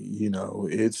risky,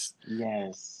 it's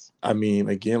Yes. I mean,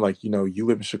 again, like, you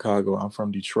live in Chicago, I'm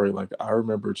from Detroit. Like, I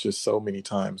remember just so many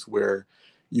times where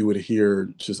you would hear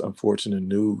just unfortunate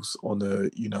news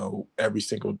on every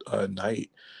single night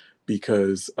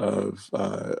because of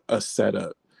a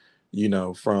setup,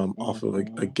 from off of a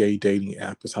Hmm. gay dating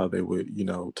app, is how they would,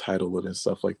 title it and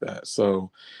stuff like that.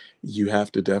 So you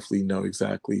have to definitely know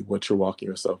exactly what you're walking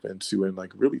yourself into and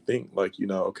like really think, like,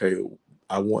 okay,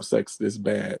 I want sex this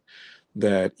bad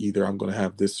that either I'm going to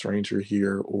have this stranger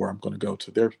here or I'm going to go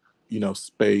to their,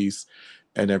 space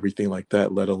and everything like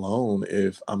that, let alone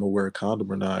if I'm gonna wear a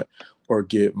condom or not, or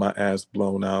get my ass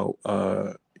blown out,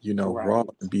 raw Right.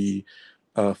 and be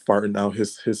farting out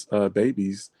his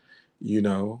babies,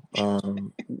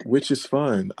 which is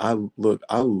fun. I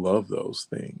love those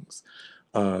things.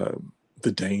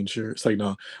 The danger. It's like,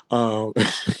 no, um,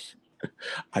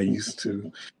 I used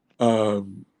to.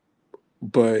 Um,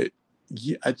 but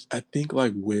yeah, I think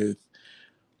like with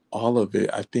all of it,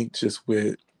 I think just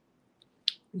with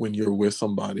when you're with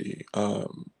somebody,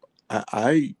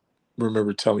 I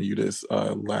remember telling you this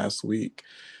last week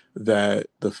that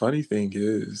the funny thing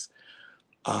is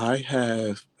I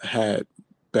have had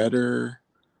better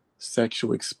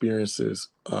sexual experiences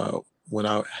when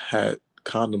I had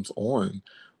condoms on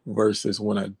versus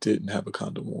when I didn't have a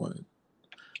condom on.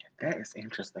 That is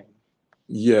interesting.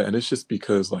 Yeah, and it's just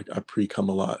because like I pre-cum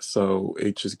a lot, so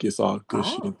it just gets all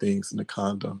gushy Oh, and things in the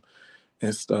condom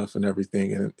and stuff and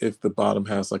everything. And if the bottom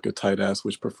has like a tight ass,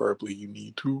 which preferably you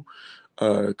need to,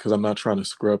 because I'm not trying to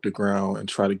scrub the ground and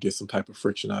try to get some type of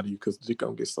friction out of you because the dick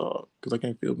gonna get soft because I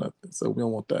can't feel nothing. So we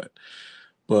don't want that.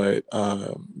 But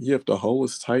yeah, if the hole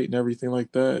is tight and everything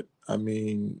like that, I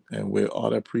mean, and with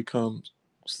all that pre-cum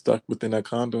stuck within that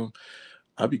condom,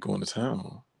 I'd be going to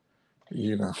town,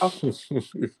 you know. okay.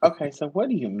 Okay, so what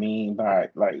do you mean by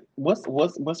like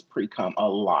what's pre-com a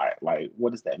lot? Like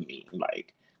what does that mean?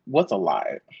 Like what's a lot?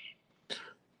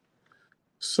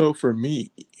 So for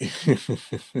me,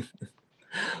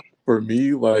 for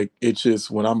me, like it's just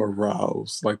when I'm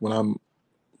aroused, like when I'm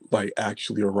like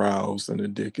actually aroused and the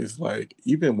dick is like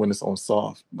even when it's on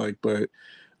soft, like but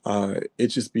it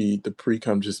just be the pre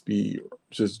cum just be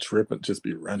just dripping, just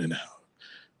be running out.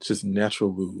 Just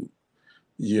natural lube,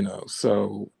 you know.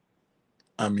 So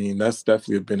I mean that's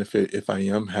definitely a benefit if I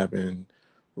am having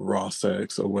raw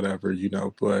sex or whatever, you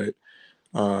know, but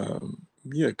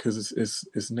yeah, because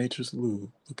it's nature's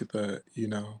lube. Look at that, you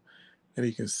know. And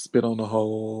he can spit on the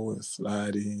hole and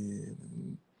slide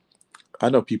in. I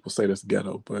know people say that's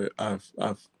ghetto, but I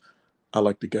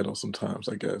like the ghetto sometimes,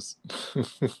 I guess. I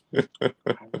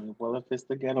mean, well if it's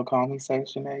the ghetto, call me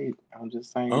Section 8. I'm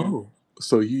just saying. Oh,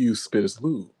 so you use spit as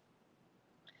lube?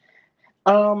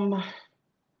 Um,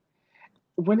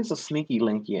 when it's a sneaky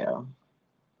link, yeah.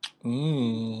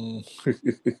 Mm.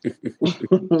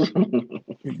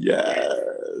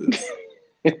 Yes.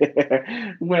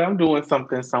 When I'm doing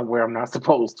something somewhere I'm not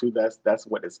supposed to, that's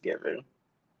what it's giving.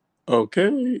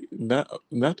 Okay. Not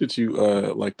that you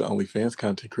like the OnlyFans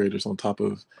content creators on top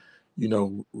of, you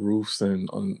know, roofs and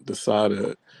on the side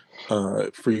of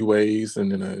freeways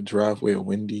and in a driveway of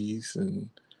Wendy's and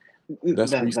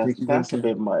that's where you sneaky That's a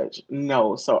linking? bit much.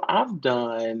 No, so I've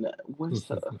done what's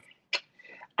the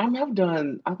I mean, I've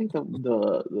done. I think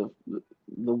the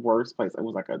worst place. It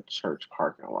was like a church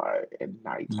parking lot at Me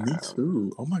nighttime.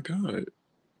 too. Oh my God.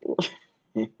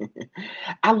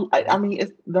 I mean,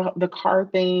 it's the car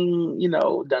thing. You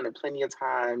know, done it plenty of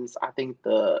times. I think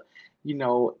you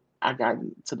know, I got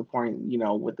to the point. You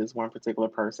know, with this one particular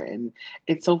person, and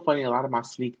it's so funny. A lot of my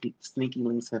sneaky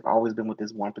links have always been with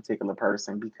this one particular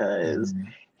person because Mhm.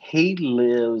 he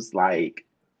lives like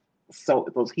so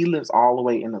he lives all the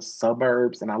way in the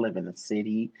suburbs and I live in the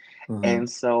city. Mhm. And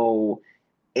so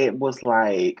it was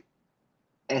like,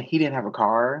 and he didn't have a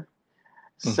car.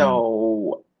 Mhm.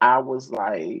 So I was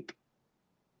like,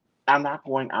 I'm not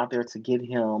going out there to get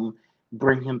him,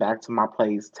 bring him back to my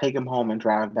place, take him home and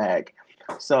drive back.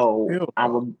 So Hell I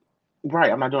no. would,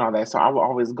 right, I'm not doing all that. So I would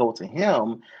always go to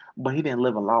him, but he didn't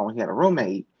live alone. He had a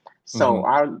roommate. So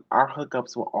Mhm. our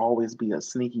hookups will always be a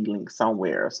sneaky link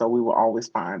somewhere. So we will always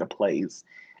find a place.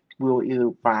 We'll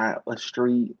either find a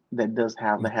street that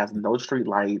has no street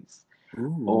lights,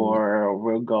 Ooh. or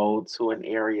we'll go to an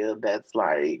area that's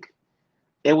like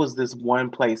it was this one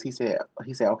place. He said,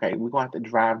 okay, we're gonna have to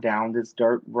drive down this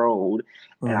dirt road,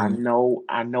 and I Mhm. know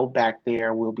I know back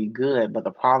there will be good, but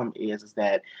the problem is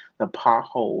that the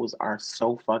potholes are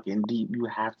so fucking deep. You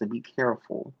have to be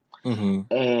careful. Mhm.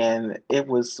 And it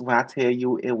was when I tell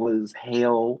you it was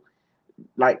hell.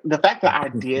 Like the fact that I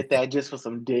did that just for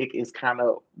some dick is kind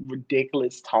of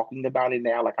ridiculous talking about it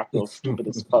now. Like I feel stupid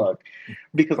as fuck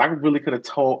because I really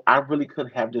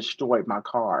could have destroyed my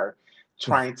car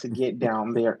trying to get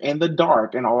down there in the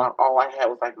dark, and all I had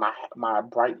was like my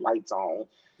bright lights on,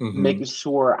 Mhm. making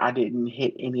sure I didn't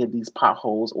hit any of these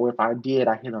potholes, or if I did,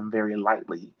 I hit them very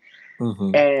lightly.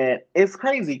 Mhm. And it's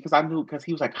crazy because I knew because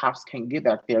he was like cops can't get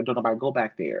back there, don't nobody go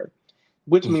back there,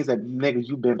 which means that nigga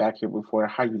you've been back here before.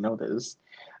 How you know this?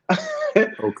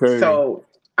 Okay. So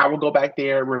I will go back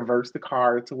there, reverse the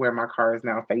car to where my car is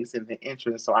now facing the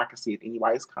entrance so I can see if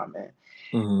anybody's coming.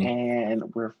 Mhm.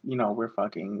 And we're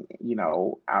fucking,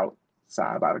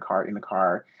 outside by the car, in the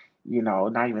car,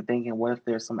 not even thinking, what if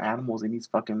there's some animals in these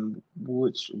fucking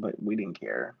woods? But we didn't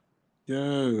care.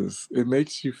 Yes, it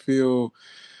makes you feel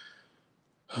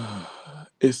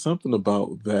it's something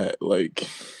about that, like,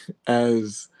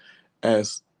 as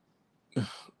as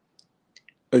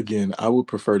again, I would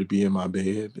prefer to be in my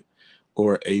bed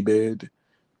or a bed,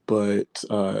 but,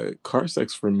 car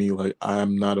sex for me, like,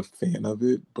 I'm not a fan of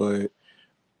it, but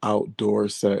outdoor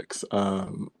sex,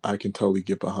 I can totally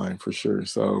get behind for sure,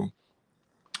 so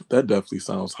that definitely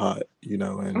sounds hot, you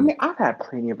know, I and mean, I've had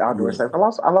plenty of outdoor yeah. sex.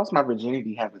 I lost my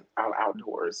virginity having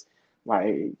outdoors,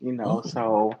 like Oh,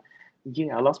 so.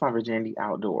 Yeah, I lost my virginity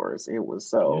outdoors. It was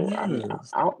so, I mean,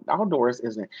 Yes. outdoors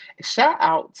isn't. Shout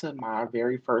out to my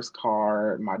very first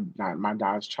car, my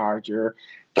Dodge Charger.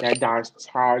 That Dodge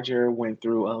Charger went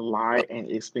through a lot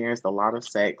and experienced a lot of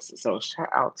sex. So shout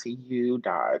out to you,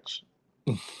 Dodge.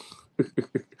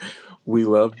 We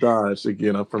love Dodge.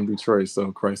 Again, I'm from Detroit,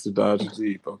 so Chrysler Dodge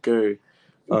Jeep. Okay.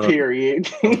 Uh, Period.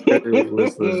 okay,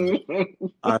 listen.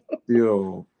 I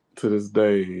still to this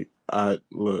day I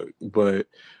look, but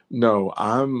no,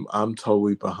 I'm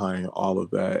totally behind all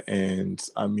of that. And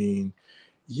I mean,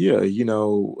 yeah,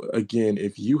 again,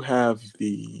 if you have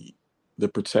the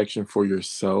protection for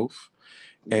yourself,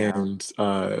 Yeah, and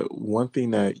one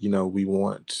thing that we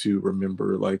want to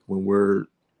remember, like when we're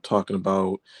talking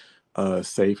about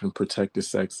safe and protected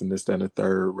sex and this, that, and the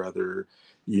third, whether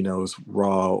it's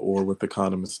raw or with the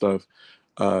condom and stuff.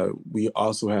 We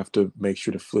also have to make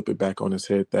sure to flip it back on his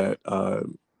head that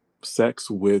sex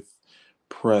with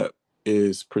prep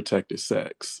is protected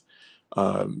sex.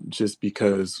 Just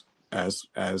because, as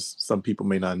some people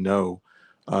may not know,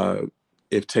 uh,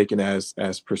 if taken as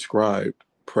prescribed,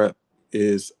 prep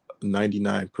is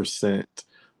 99%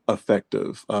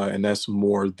 effective, and that's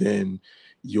more than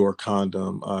your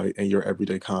condom and your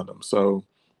everyday condom. So,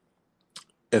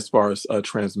 as far as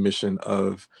transmission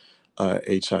of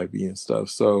HIV and stuff,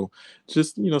 so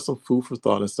just some food for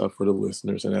thought and stuff for the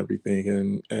listeners and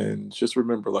everything, and just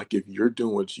remember, like if you're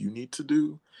doing what you need to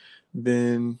do,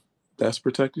 then that's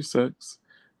protected sex,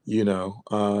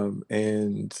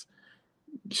 and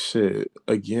shit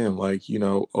again, like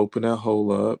open that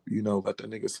hole up, let that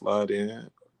nigga slide in,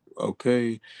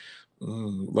 okay.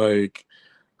 Like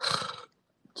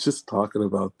just talking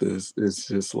about this is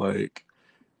just like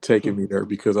taking me there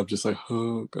because I'm just like,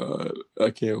 oh God,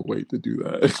 I can't wait to do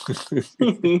that.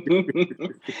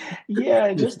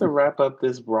 yeah. Just to wrap up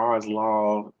this Bras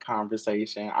Law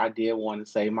conversation, I did want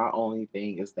to say my only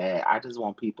thing is that I just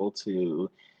want people to,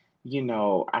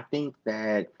 I think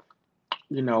that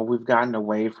we've gotten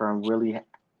away from really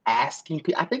asking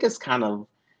people. I think it's kind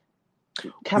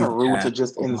We of rude to have,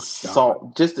 just oh my God,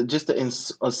 insult,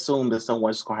 assume that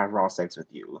someone's just gonna have raw sex with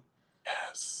you.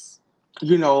 yes.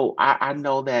 I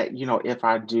know that if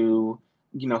I do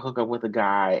hook up with a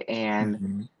guy, and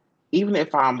Hmm. even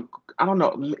if I don't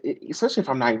know, especially if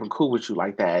I'm not even cool with you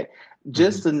like that, Hmm.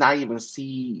 just to not even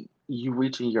see you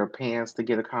reaching your pants to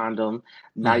get a condom,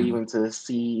 not Hmm. even to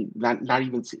see, not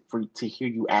even to hear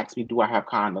you ask me, do I have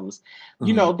condoms? Hmm.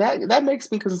 That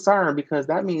makes me concerned, because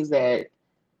that means that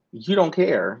you don't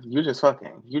care. You're just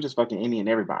fucking. You're just fucking any and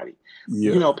everybody.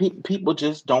 Yeah, People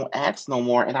just don't ask no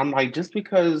more. And I'm like, just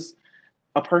because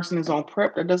a person is on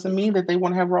prep, that doesn't mean that they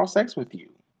want to have raw sex with you.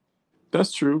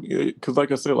 that's true. Because,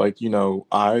 like I said, like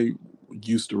I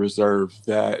used to reserve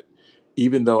that,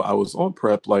 even though I was on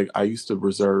prep, like I used to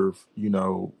reserve,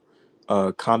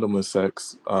 condomless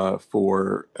sex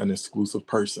for an exclusive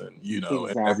person,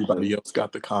 and everybody Exactly. else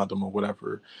got the condom or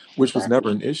whatever, which was never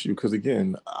Exactly. an issue because,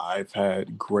 again, I've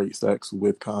had great sex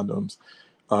with condoms,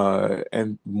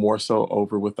 and more so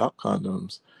over without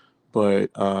condoms.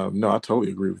 But no, I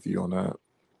totally agree with you on that.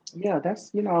 Yeah,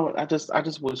 that's I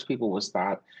just wish people would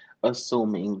stop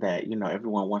assuming that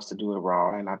everyone wants to do it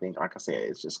raw. And I think, like I said,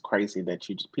 it's just crazy that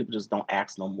people just don't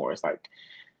ask no more. It's like,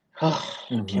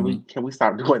 can we Hmm. can we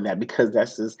stop doing that, because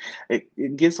that's just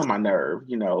it gets on my nerve,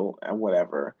 and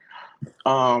whatever.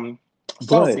 Um,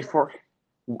 so But before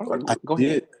I'm like, I go ahead.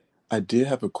 did, I did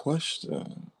have a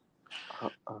question.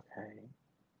 Okay.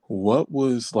 What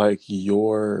was like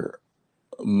your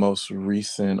most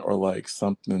recent, or like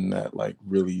something that like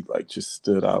really like just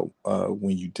stood out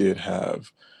when you did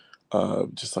have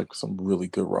just like some really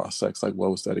good raw sex? Like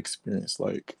what was that experience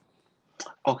like?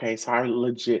 Okay, so I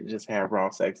legit just had raw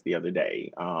sex the other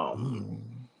day. Mm.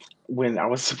 When I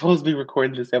was supposed to be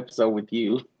recording this episode with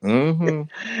you. Mm-hmm.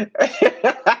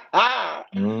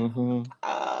 Mm-hmm.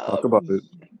 Talk about um,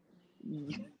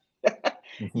 it.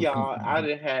 y'all, I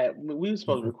didn't have. We were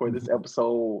supposed to record this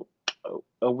episode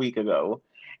a week ago,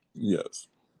 Yes.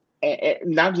 and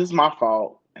not just my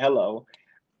fault. Hello,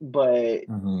 but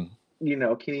Hmm.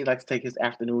 Kenny likes to take his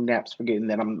afternoon naps, forgetting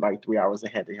that I'm like 3 hours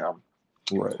ahead of him.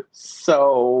 Right.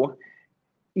 So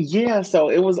yeah, so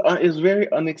it was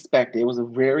very unexpected. It was a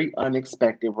very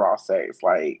unexpected raw sex.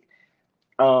 Like,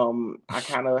 I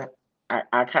kind of,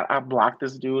 I blocked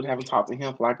this dude. Haven't talked to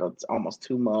him for like almost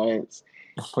 2 months.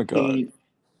 Oh my God. He,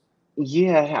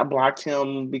 yeah, I blocked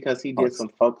him because he did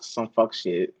Toxic. some fuck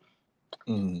shit,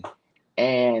 Mm.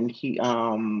 and he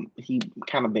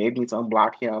kind of begged me to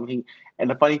unblock him. And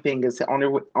the funny thing is, the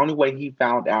only way he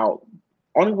found out,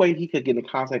 only way he could get in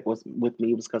contact with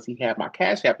me was because he had my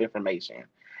Cash App information.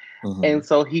 And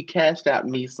so he cashed out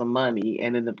me some money,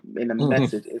 and in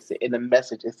the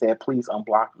message it said, "Please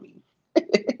unblock me."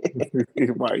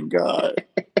 Oh my God.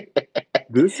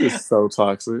 This is so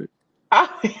toxic.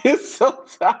 It's so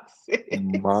toxic.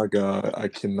 My God. I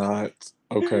cannot.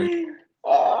 Okay.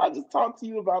 I just talked to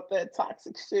you about that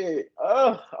toxic shit.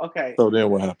 Okay. So then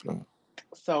what happened?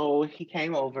 So he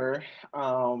came over.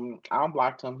 I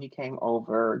unblocked him. He came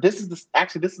over. This is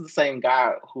the same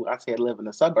guy who I said live in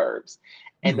the suburbs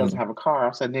and doesn't Hmm. have a car.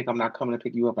 I said, Nick, I'm not coming to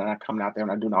pick you up. I'm not coming out there. I'm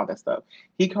not doing all that stuff.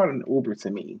 He called an Uber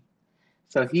to me.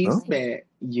 So Oh,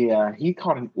 he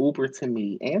called an Uber to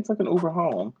me and took an Uber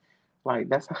home. Like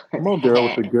that's come on, girl,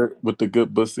 with the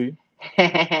good pussy.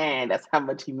 that's how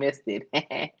much he missed it.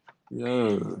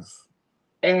 Yes.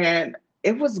 And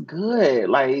it was good.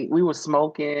 Like we were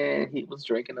smoking, he was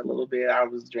drinking a little bit, I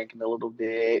was drinking a little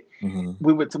bit. Hmm.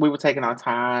 We were taking our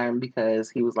time because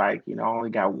he was like, I only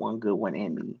got one good one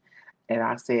in me. And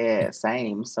I said,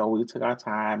 same. So we took our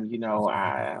time,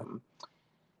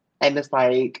 and it's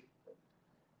like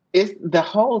it's the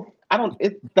whole I don't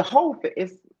it's the whole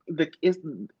it's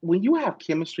when you have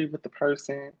chemistry with the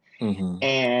person Hmm.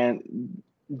 and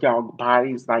y'all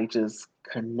bodies like just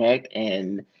connect,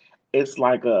 and it's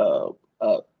like a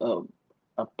a,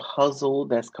 a puzzle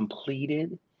that's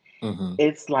completed. Hmm.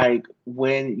 It's like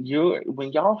when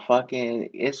y'all fucking,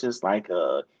 it's just like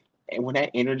and when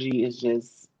that energy is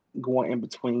just going in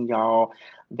between y'all,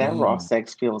 that raw Mm.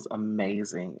 sex feels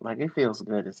amazing. Like it feels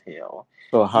good as hell.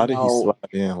 So You how did he slide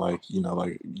know, in? Like,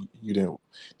 you didn't,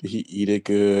 did he eat it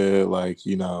good? Like,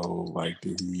 like,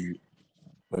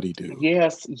 what he do?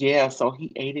 yes, yeah. So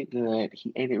he ate it good.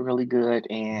 He ate it really good,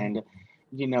 and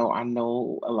I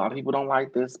know a lot of people don't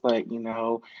like this, but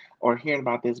or hearing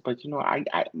about this, but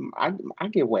I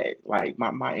get wet. Like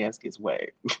my ass gets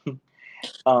wet.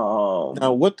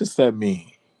 Now, Um, what does that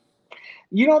mean?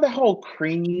 the whole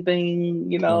creamy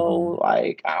thing. Hmm.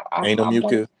 Like Ain't no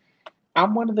mucus.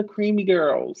 I'm one of the creamy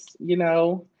girls.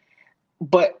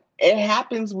 But it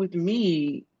happens with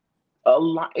me a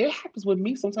lot. It happens with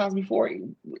me sometimes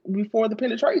before the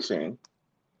penetration.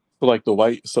 So like the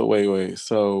white. So wait.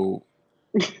 So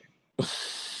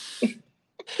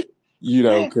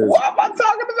because Why am I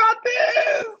talking about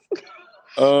this?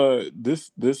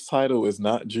 this title is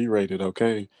not G rated.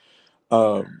 Okay.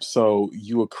 So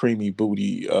you a creamy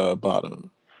booty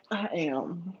bottom. I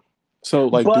am, So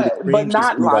like, do the but cream just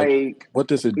not be like? like What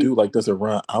does it do? Like, does it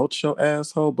run out your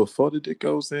asshole before the dick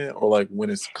goes in, or like when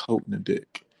it's coating the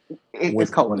dick when it's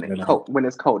it's going coating in it and out, when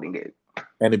it's coating it.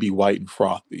 and it be white and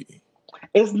frothy?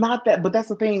 It's not that, but that's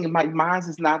the thing. Mine's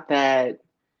is not that.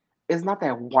 It's not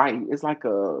that white. It's like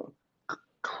a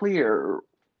clear,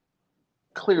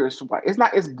 clearish white. It's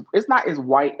not as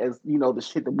white as the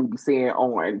shit that we be seeing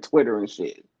on Twitter and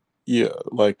shit. Yeah,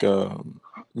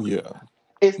 yeah,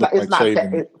 It's not. It's not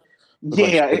that. look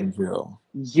like Yeah, shaving gel.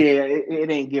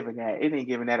 it ain't giving that. It ain't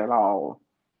giving that at all.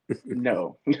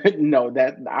 No, no.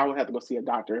 That I would have to go see a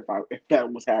doctor if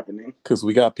that was happening. Because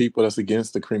we got people that's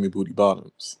against the creamy booty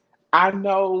bottoms. I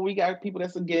know we got people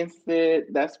that's against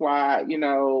it. That's why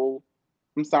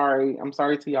I'm sorry. I'm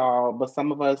sorry to y'all, but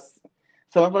some of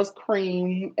us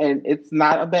cream, and it's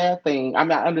not a bad thing. I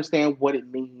mean, I understand what it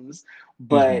means, Hmm.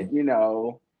 but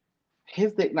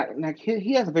his dick, like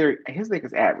he has a very his dick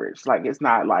is average. Like it's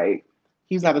not like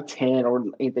he's not a 10 or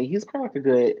anything. He's like a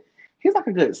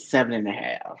good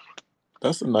 7.5.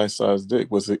 That's a nice size dick.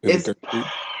 Is it It's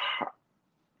girthy?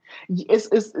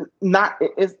 it's not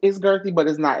it's girthy, but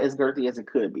it's not as girthy as it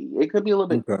could be. It could be a little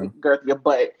bit Okay. girthier,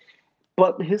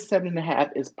 but his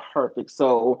 7.5 is perfect.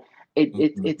 So it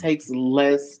Hmm. takes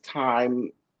less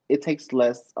time. It takes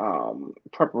less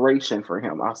preparation for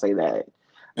him. I'll say that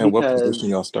And what position because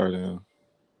y'all start in?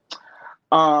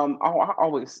 I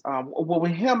always well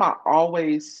with him I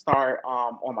always start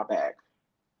on my back.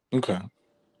 Okay.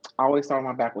 I always start on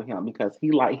my back with him because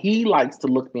he likes to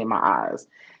look me in my eyes.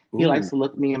 He likes Ooh. to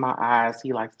look me in my eyes.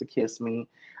 He likes to kiss me.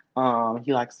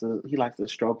 He likes to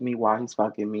stroke me while he's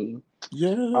fucking me.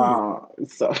 Yeah. Uh,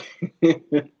 so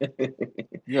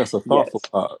Yes, a thoughtful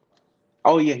yes. top.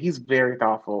 Oh yeah, he's very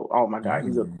thoughtful. Oh my god,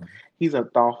 he's a Mm. he's a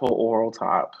thoughtful oral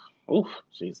top. Oof,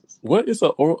 Jesus. What is a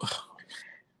oral?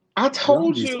 I Y'all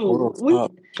told these you oral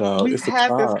top, child. It's a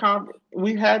top.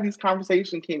 we've had these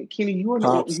conversations, Kenny. Kenny,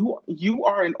 Tops, you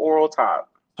are an oral top.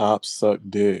 tops suck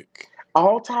dick.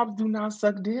 All tops do not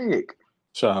suck dick.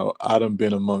 Child, I done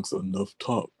been amongst enough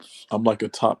tops. I'm like a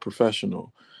top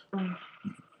professional.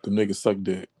 The niggas suck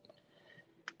dick.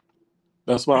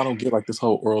 That's why I don't get like this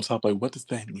whole oral top. Like, what does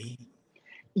that mean?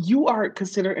 You are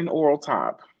considered an oral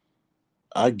top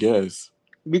I guess.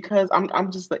 because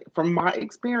I'm just like from my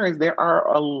experience, there are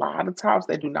a lot of tops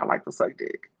that do not like to suck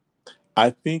dick.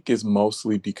 I think it's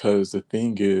mostly because the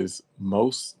thing is,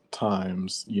 most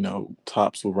times,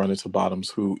 tops will run into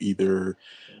bottoms who either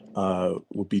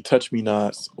would be touch me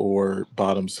nots, or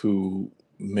bottoms who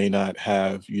may not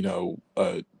have,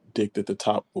 a dick that the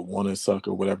top would want to suck,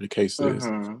 or whatever the case is.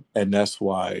 Mm-hmm. And that's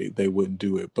why they wouldn't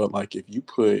do it. But like,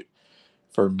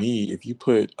 for me, if you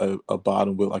put a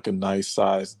bottom with like a nice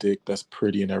sized dick that's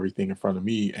pretty and everything in front of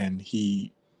me, and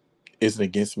he isn't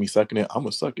against me sucking it, I'm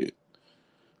gonna suck it.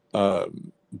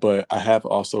 But I have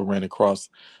also ran across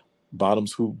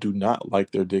bottoms who do not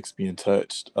like their dicks being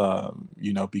touched,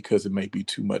 because it may be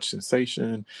too much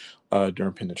sensation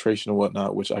during penetration and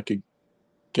whatnot, which I could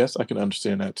guess I can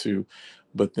understand that too.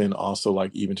 But then also,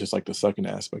 like, even just like the sucking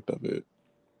aspect of it.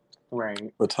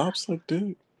 Right. But tops, like,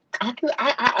 dude.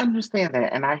 I understand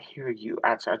that, and I hear you.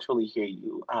 I truly hear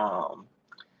you.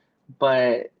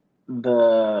 But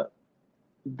the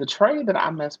the trade that I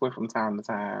mess with from time to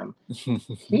time,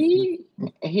 he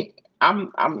he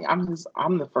I'm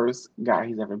the first guy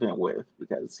he's ever been with,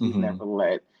 because Hmm.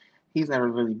 he's never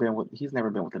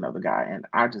been with another guy, and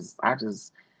I just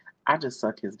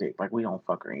suck his dick, like we don't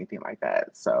fuck or anything like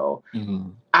that. So Hmm.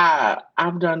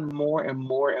 I've done more and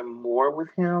more and more with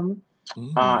him,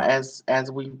 Mm.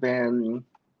 as we've been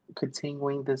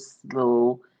continuing this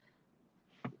little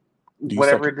Do you suck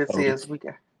whatever his this is. toes?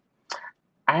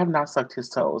 I have not sucked his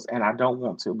toes, and I don't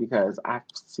want to, because I've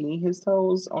seen his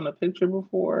toes on a picture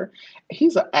before.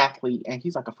 He's an athlete, and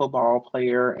he's like a football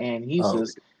player, and he's Oh,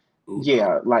 just, ooh, no.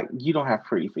 yeah, like you don't have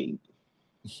pretty feet.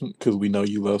 Because we know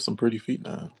you love some pretty feet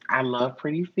now. I love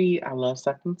pretty feet. I love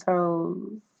sucking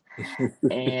toes.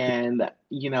 And,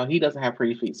 he doesn't have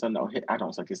pretty feet, so no, I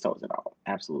don't suck his toes at all.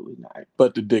 Absolutely not.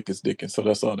 But the dick is dicking, so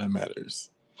that's all that matters.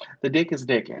 The dick is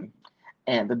dicking,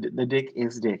 and the dick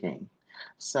is dicking.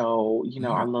 So Mm.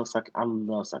 I love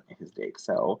sucking his dick.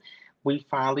 So we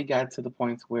finally got to the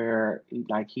point where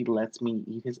like he lets me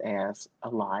eat his ass a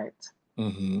lot.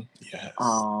 Hmm. Yes.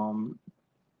 Um,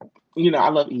 I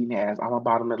love eating ass. I'm a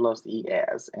bottom that loves to eat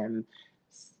ass, and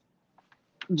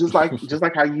just like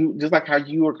how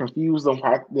you are confused on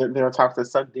how there are types that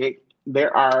suck dick.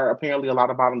 There are apparently a lot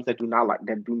of bottoms that do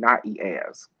not eat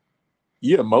ass.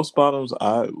 Yeah, most bottoms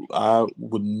I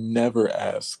would never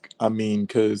ask. I mean,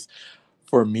 because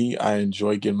for me, I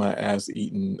enjoy getting my ass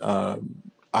eaten.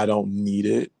 I don't need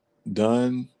it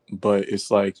done, but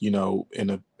it's like, in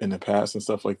the past and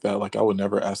stuff like that. Like, I would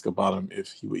never ask a bottom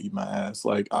if he would eat my ass.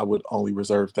 Like, I would only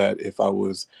reserve that if I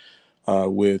was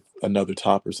with another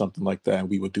top or something like that, and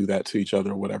we would do that to each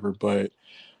other or whatever. But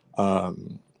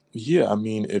um, yeah, I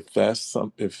mean, if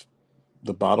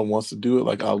the bottom wants to do it,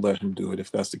 like, I'll let him do it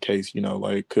if that's the case,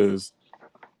 like, because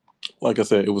like I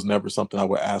said, it was never something I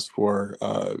would ask for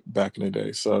back in the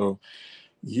day. So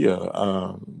yeah,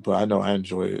 but I know I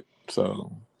enjoy it.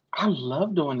 So I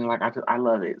love doing it. Like I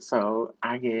love it. So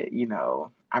I get,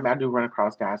 I mean, I do run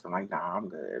across guys. I'm like, nah, I'm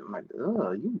good. I'm like,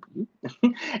 ugh, you.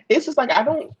 It's just like I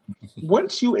don't.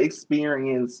 Once you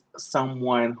experience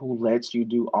someone who lets you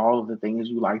do all of the things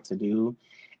you like to do,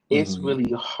 it's mhm.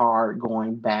 really hard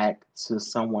going back to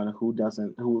someone who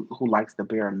doesn't, who likes the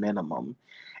bare minimum,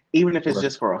 even if it's Right.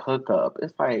 just for a hookup.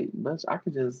 It's like, bitch, I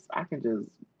can just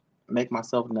make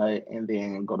myself nut and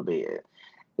then go to bed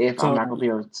if I'm not So gonna be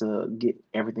able to get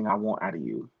everything I want out of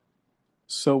you.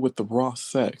 so with the raw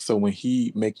sex, so when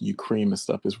he making you cream and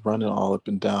stuff, is running all up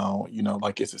and down,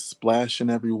 like, is it splashing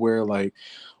everywhere? Like,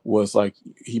 was like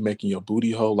he making your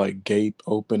booty hole like gape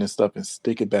open and stuff and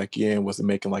stick it back in? Was it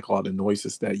making like all the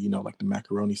noises that, like the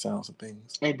macaroni sounds and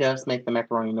things? It does make the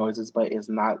macaroni noises, but it's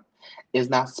not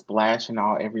splashing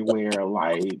all everywhere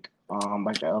like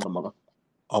the other mother.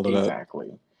 All of that. Exactly.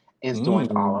 It's doing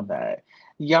all of Mm, that.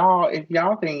 Y'all, if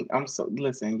y'all think I'm so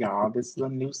listen, y'all, this is a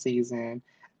new season.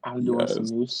 I'm doing some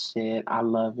yes. new shit. I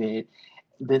love it.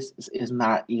 This is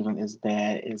not even as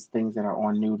bad as things that are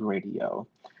on Nude Radio.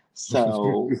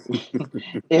 So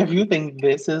if you think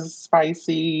this is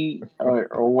spicy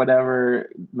or whatever,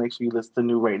 make sure you listen to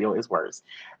New Radio. It's worse.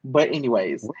 But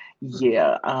anyways,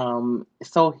 yeah.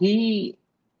 So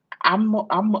I'm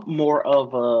more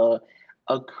of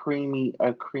a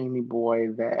creamy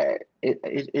boy that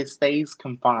it stays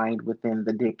confined within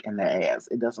the dick and the ass.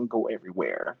 It doesn't go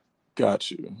everywhere.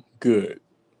 Got you. Good.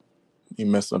 You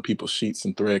messing up people's sheets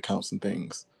and thread counts and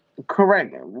things.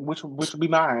 Correct. Which would be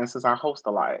mine, since I host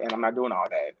a lot and I'm not doing all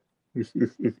that.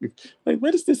 Like,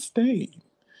 where does this stain?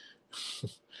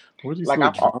 What are these Like little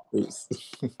I've droplets?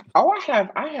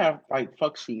 I have like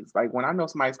fuck sheets. Like when I know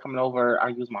somebody's coming over, I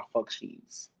use my fuck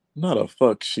sheets. Not a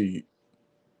fuck sheet.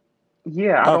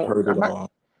 Yeah, I've heard it I'm not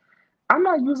all. I'm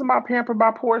not using my Pamper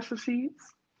by Portia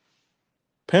sheets.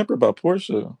 Pampered by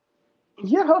Portia.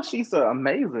 Yeah, her sheets are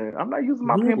amazing. I'm not using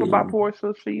my Pamper by Really?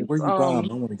 Portia Where sheets. you buy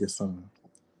them? I want to get some.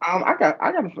 I got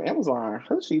them from Amazon.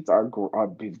 Her sheets are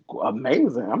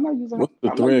amazing. I'm not using. What's the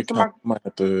I'm not thread using count? my. I might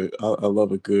have to. I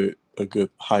love a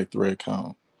good high thread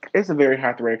count. It's a very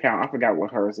high thread count. I forgot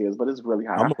what hers is, but it's really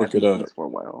high. I'm I've gonna had look it them up. sheets for a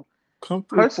while. Come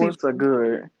through, Her sheets are Portia.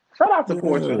 good. Shout out to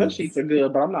Portia. Her sheets Yes. are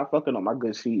good, but I'm not fucking on my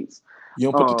good sheets. You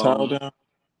don't put the towel Um, down.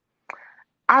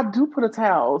 I do put a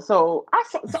towel,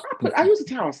 I use a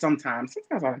towel sometimes.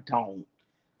 Sometimes I don't.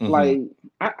 Mm-hmm. Like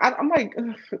I'm like,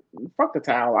 ugh, fuck the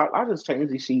towel. I just change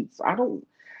these sheets. I don't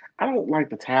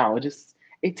like the towel.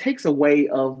 It takes away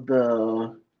of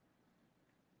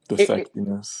The it,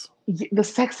 sexiness. the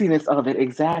sexiness of it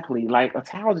exactly. Like a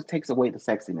towel just takes away the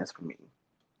sexiness for me.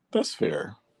 That's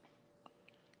fair.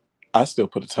 I still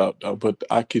put a towel down, but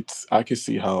I could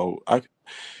see how I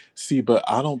see, but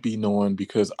I don't be knowing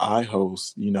because I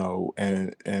host,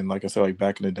 and like I said, like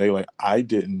back in the day, like I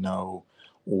didn't know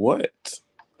what,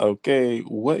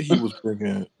 what he was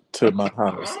bringing to my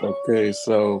house. Okay,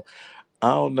 so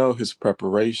I don't know his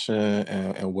preparation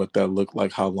and what that looked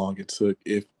like, how long it took,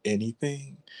 if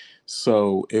anything.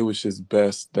 So it was just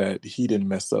best that he didn't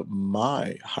mess up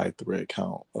my high thread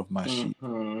count of my sheet.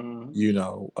 Hmm. You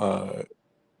know,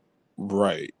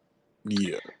 right.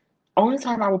 Yeah. Only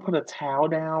time I would put a towel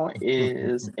down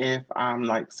is if I'm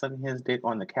like sucking his dick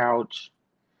on the couch,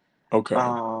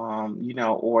 Okay.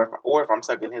 or if I'm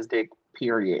sucking his dick,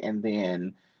 period, and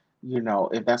then,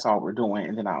 if that's all we're doing,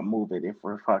 and then I'll move it if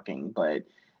we're fucking. But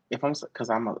if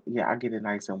because I get it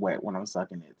nice and wet when I'm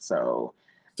sucking it, so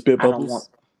Spit I don't want.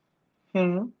 bubbles?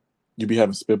 Hmm. You be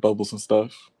having spit bubbles and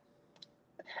stuff?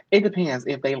 It depends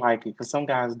if they like it, because some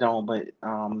guys don't, but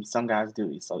some guys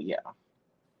do. So yeah,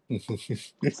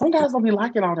 some guys don't be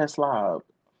liking all that slob.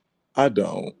 I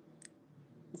don't.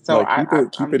 So Like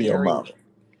keep I'm it in your very. mouth,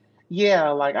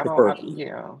 Yeah, like I don't. preferably.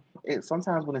 Yeah,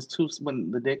 sometimes when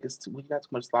the dick is when you got too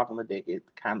much slop on the dick, it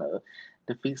kind of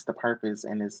defeats the purpose,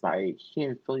 and it's like you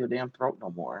can't feel your damn throat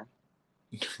no more.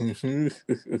 Mhm.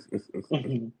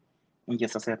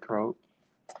 Yes, I said throat.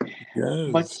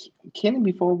 But Yes. Kenny,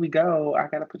 before we go, I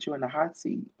gotta put you in the hot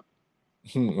seat.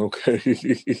 Okay.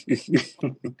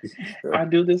 I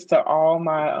do this to all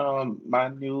my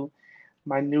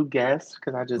new guests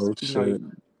because Oh shit.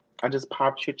 I just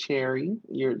popped your cherry.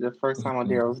 You're the first time on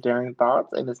Daryl's Daring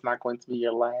Thoughts, and it's not going to be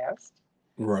your last.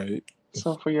 Right.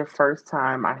 So for your first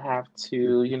time, I have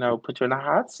to, put you in a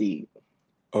hot seat.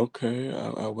 Okay.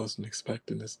 I wasn't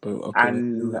expecting this, but I, okay, let's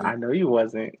do kn- it. I know you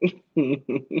wasn't.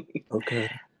 Okay.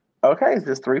 Okay, it's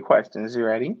just three questions. You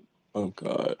ready? Oh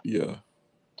God. Yeah.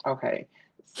 Okay.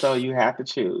 So you have to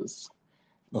choose.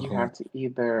 You Uh-huh. have to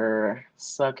either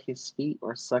suck his feet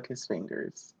or suck his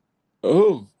fingers.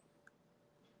 Oh.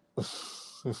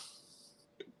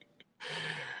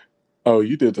 Oh,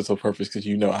 you did this on purpose because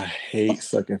I hate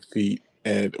sucking feet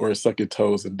and or sucking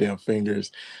toes and damn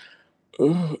fingers.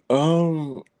 Ugh,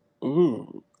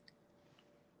 ooh,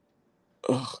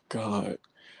 oh God.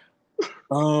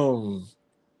 Um,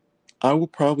 I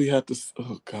would probably have to.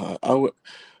 Oh God, I would.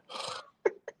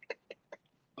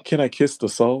 Can I kiss the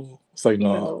soul? It's like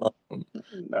no. No,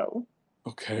 no.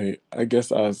 Okay, I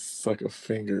guess I suck a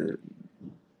finger.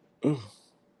 Ugh,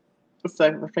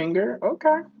 Suck the finger?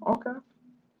 Okay, okay.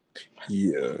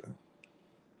 yeah.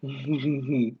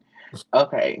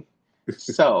 Okay.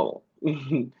 So,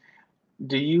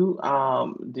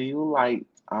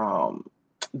 um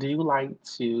do you like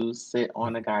to sit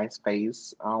on a guy's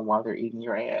face while they're eating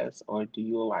your ass, or do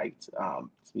you like to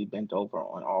be bent over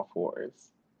on all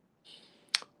fours?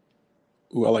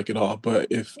 Ooh, I like it all. But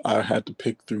if I had to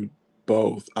pick through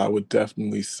both, I would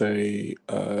definitely say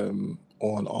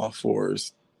on all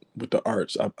fours with the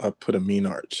arch. I put a mean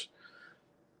arch.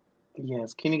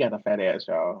 Yes, Kenny got a fat ass,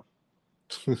 y'all.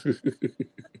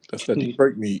 That's that He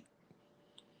Detroit meat.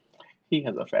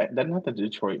 has a fat. That's not the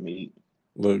Detroit meat.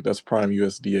 Look, that's prime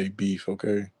USDA beef.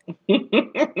 Okay.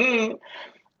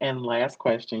 And last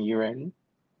question, you ready?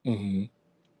 Hmm.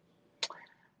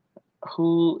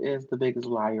 Who is the biggest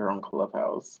liar on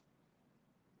Clubhouse?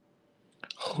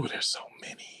 Oh, there's so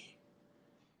many.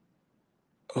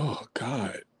 Oh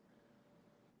God.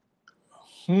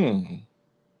 Hmm.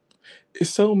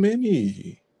 It's so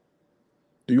many.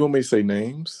 Do you want me to say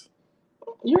names?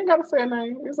 You ain't gotta say a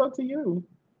name. It's up to you.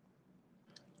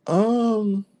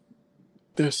 Um,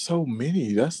 there's so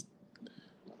many. That's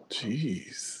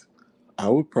jeez. I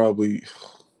would probably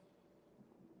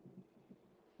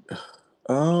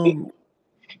um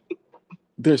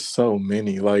there's so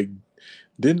many. Like,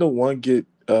 didn't the one get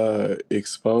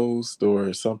exposed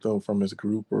or something from his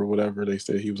group or whatever? They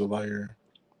said he was a liar.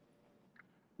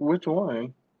 Which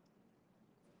one?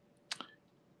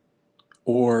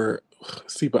 Or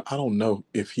see, but I don't know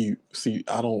if he see.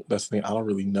 I don't. That's the thing. I don't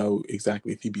really know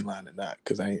exactly if he be lying or not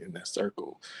because I ain't in that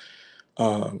circle.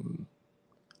 Um,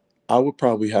 I would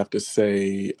probably have to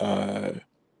say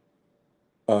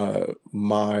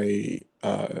my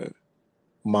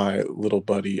my little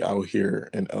buddy out here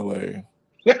in LA.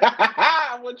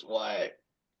 Which one?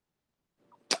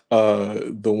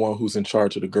 The one who's in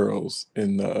charge of the girls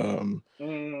in the yeah,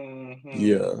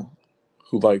 Mm-hmm.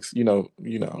 who likes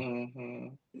Mm-hmm.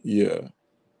 yeah,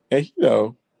 and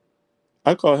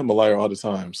I call him a liar all the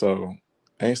time, so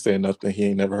I ain't saying nothing he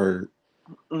ain't never heard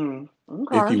if he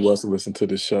Okay. was to listen to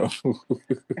this show.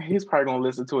 He's probably gonna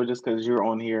listen to it just because you're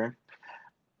on here.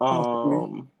 Possibly.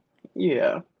 Um,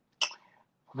 yeah.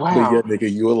 But yeah, Wow.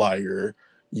 nigga, you a liar.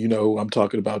 You know I'm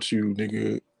talking about you,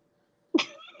 nigga.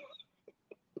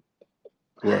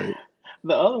 Right.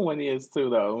 The other one is too,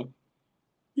 though.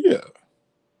 Yeah.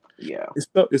 Yeah,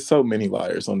 It's so many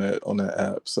liars on that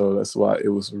app, so that's why it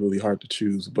was really hard to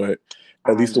choose. But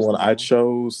at I least the one I understand.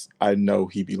 chose, I know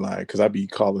he be lying because I be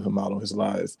calling him out on his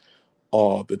lies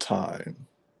all the time.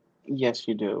 Yes,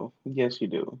 you do. Yes, you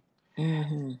do.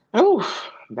 Hmm. Oh,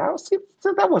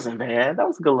 that wasn't bad. That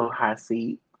was a good little hot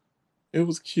seat. It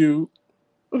was cute.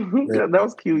 Man, That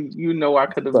was cute. You know, I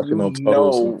could have. sucking You on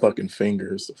toes and know, fucking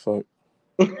fingers. The fuck.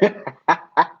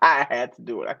 I had to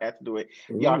do it. I had to do it.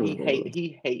 Y'all, Ugh.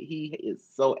 he is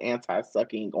so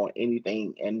anti-sucking on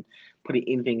anything and putting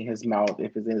anything in his mouth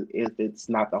if it's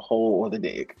not the hole or the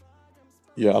dick.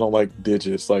 Yeah, I don't like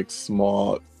digits, like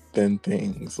small, thin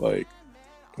things. Like,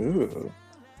 ugh.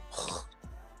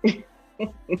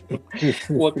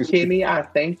 Well, Kenny, I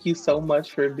thank you so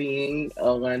much for being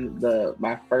on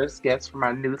my first guest for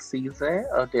my new season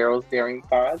of Daryl's Daring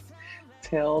Thoughts.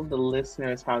 Tell the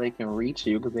listeners how they can reach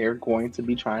you because they're going to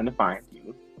be trying to find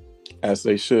you. As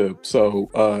they should. So,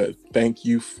 thank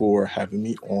you for having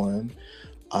me on.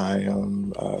 I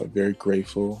am very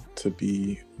grateful to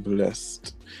be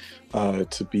blessed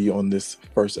to be on this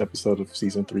first episode of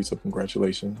season 3. So,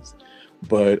 congratulations.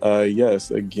 But yes,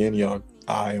 again, y'all,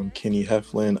 I am Kenny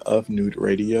Heflin of Nude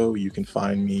Radio. You can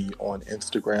find me on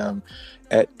Instagram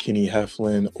at Kenny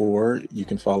Heflin, or you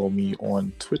can follow me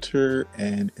on Twitter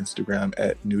and Instagram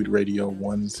at Nude Radio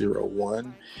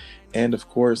 101. And of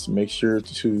course, make sure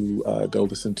to go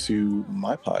listen to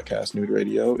my podcast, Nude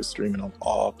Radio. It's streaming on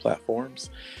all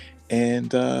platforms.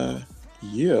 And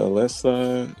yeah, let's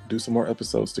do some more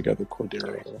episodes together,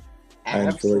 Cordero. I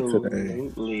enjoyed today.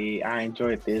 Absolutely. I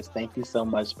enjoyed this. Thank you so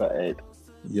much, bud.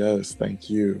 Yes, thank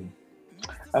you.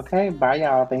 Okay, bye,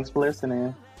 y'all. Thanks for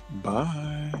listening.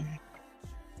 Bye.